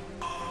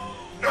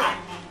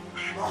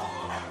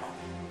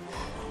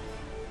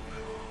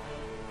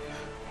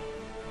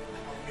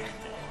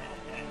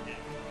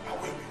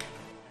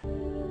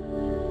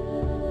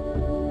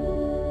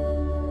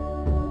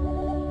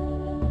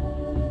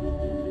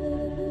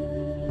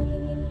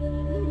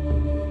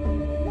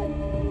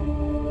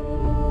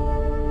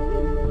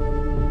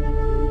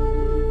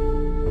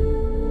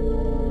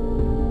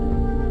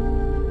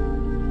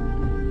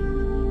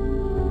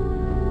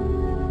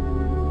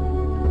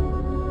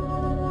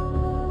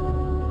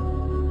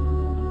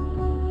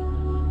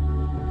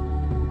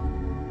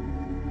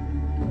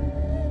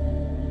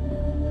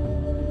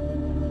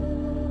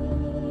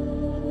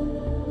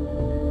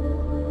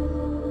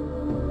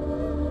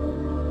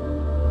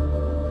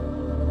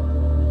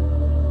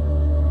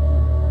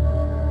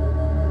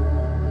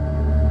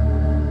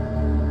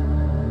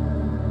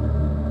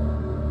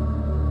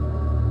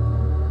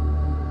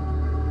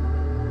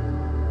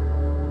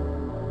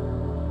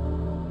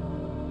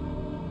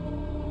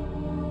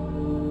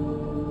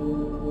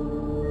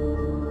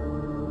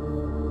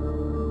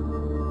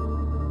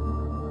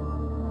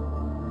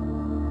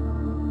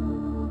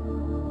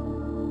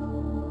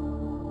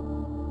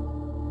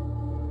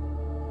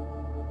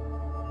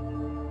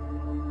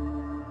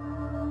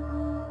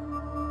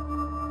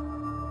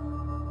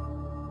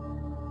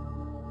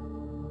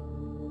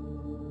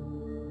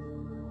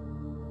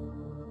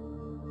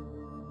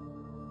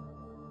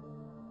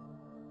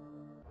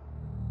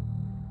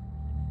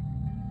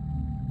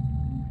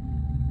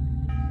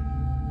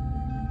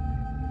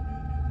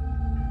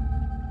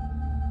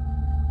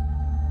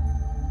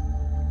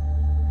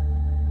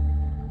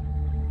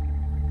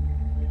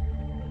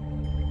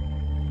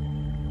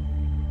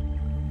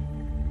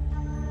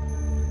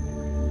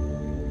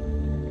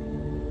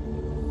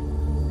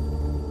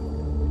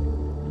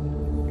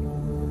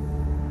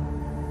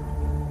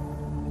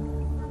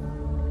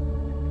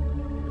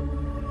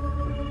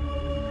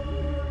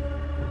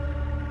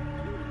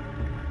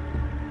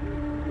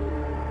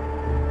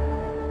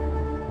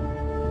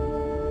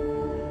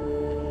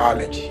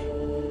 Allergy.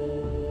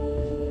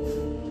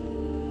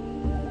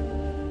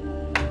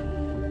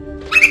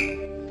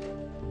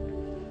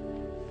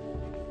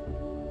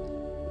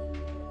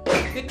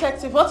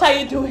 Detective, what are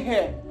you doing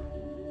here?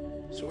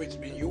 So it's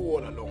been you all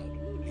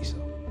along, Lisa.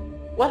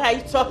 What are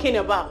you talking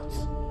about?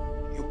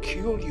 You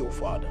killed your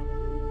father.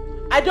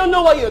 I don't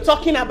know what you're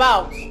talking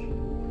about.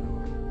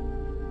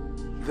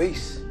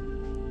 This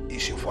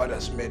is your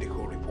father's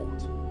medical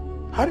report.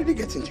 How did he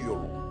get into your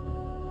room?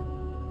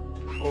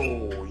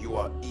 Oh, you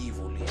are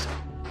evil, Lisa.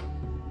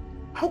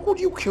 How could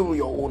you kill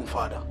your own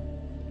father?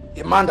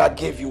 A man that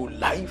gave you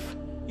life?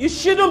 You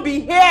shouldn't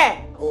be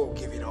here. Oh,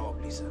 give it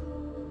up, Lisa.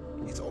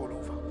 It's all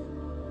over.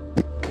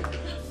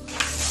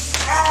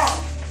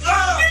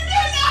 Leave me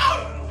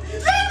alone!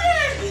 Leave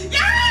me!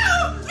 No!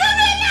 Leave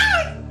me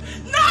alone!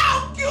 No!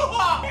 I'll kill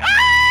her!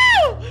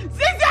 Oh!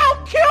 Zizi, I'll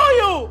kill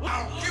you!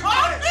 I'll kill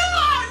her!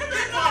 Leave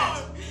me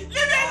alone! Leave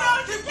me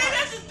alone! You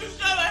can't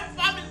destroy my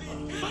family!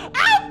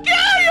 I'll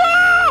kill you!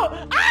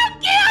 I'll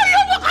kill you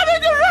for coming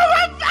to ruin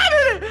my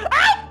family!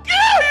 I'll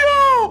kill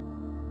you!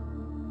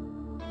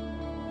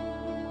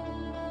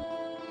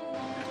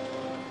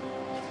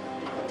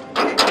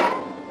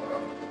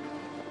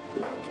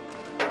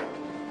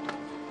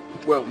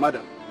 Well,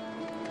 madam,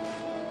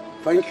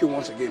 thank you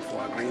once again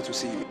for agreeing to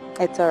see me.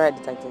 It's alright,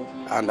 Detective.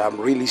 And I'm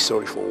really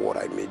sorry for what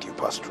I made you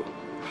pass through.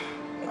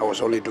 I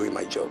was only doing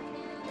my job.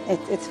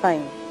 It's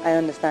fine. I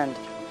understand.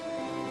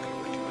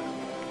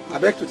 I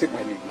beg to take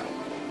my leave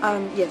now.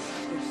 Yes.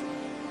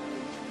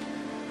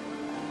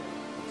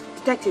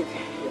 Detective.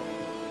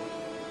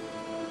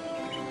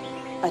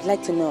 I'd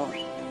like to know,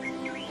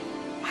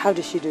 how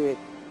did she do it?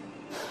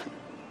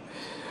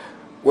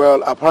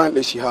 Well,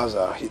 apparently she has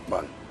a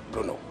hitman,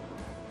 Bruno,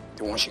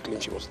 the one she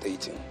claimed she was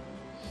dating.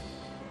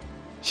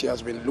 She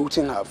has been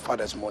looting her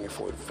father's money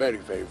for a very,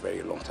 very,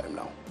 very long time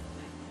now.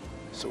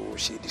 So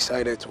she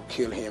decided to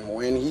kill him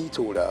when he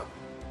told her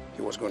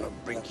he was going to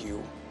bring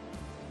you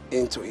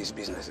into his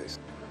businesses.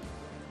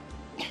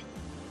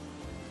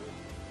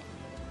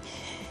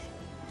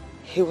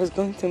 He was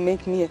going to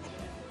make me a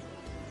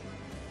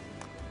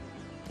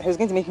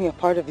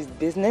part of his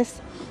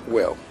business?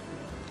 Well,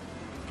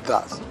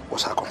 that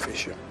was her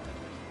confession.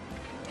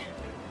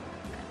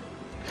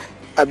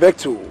 I beg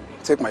to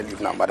take my leave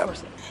now, madam.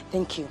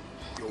 Thank you.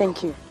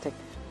 Thank you.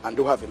 And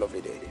do have a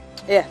lovely day.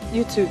 Yeah,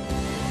 you too.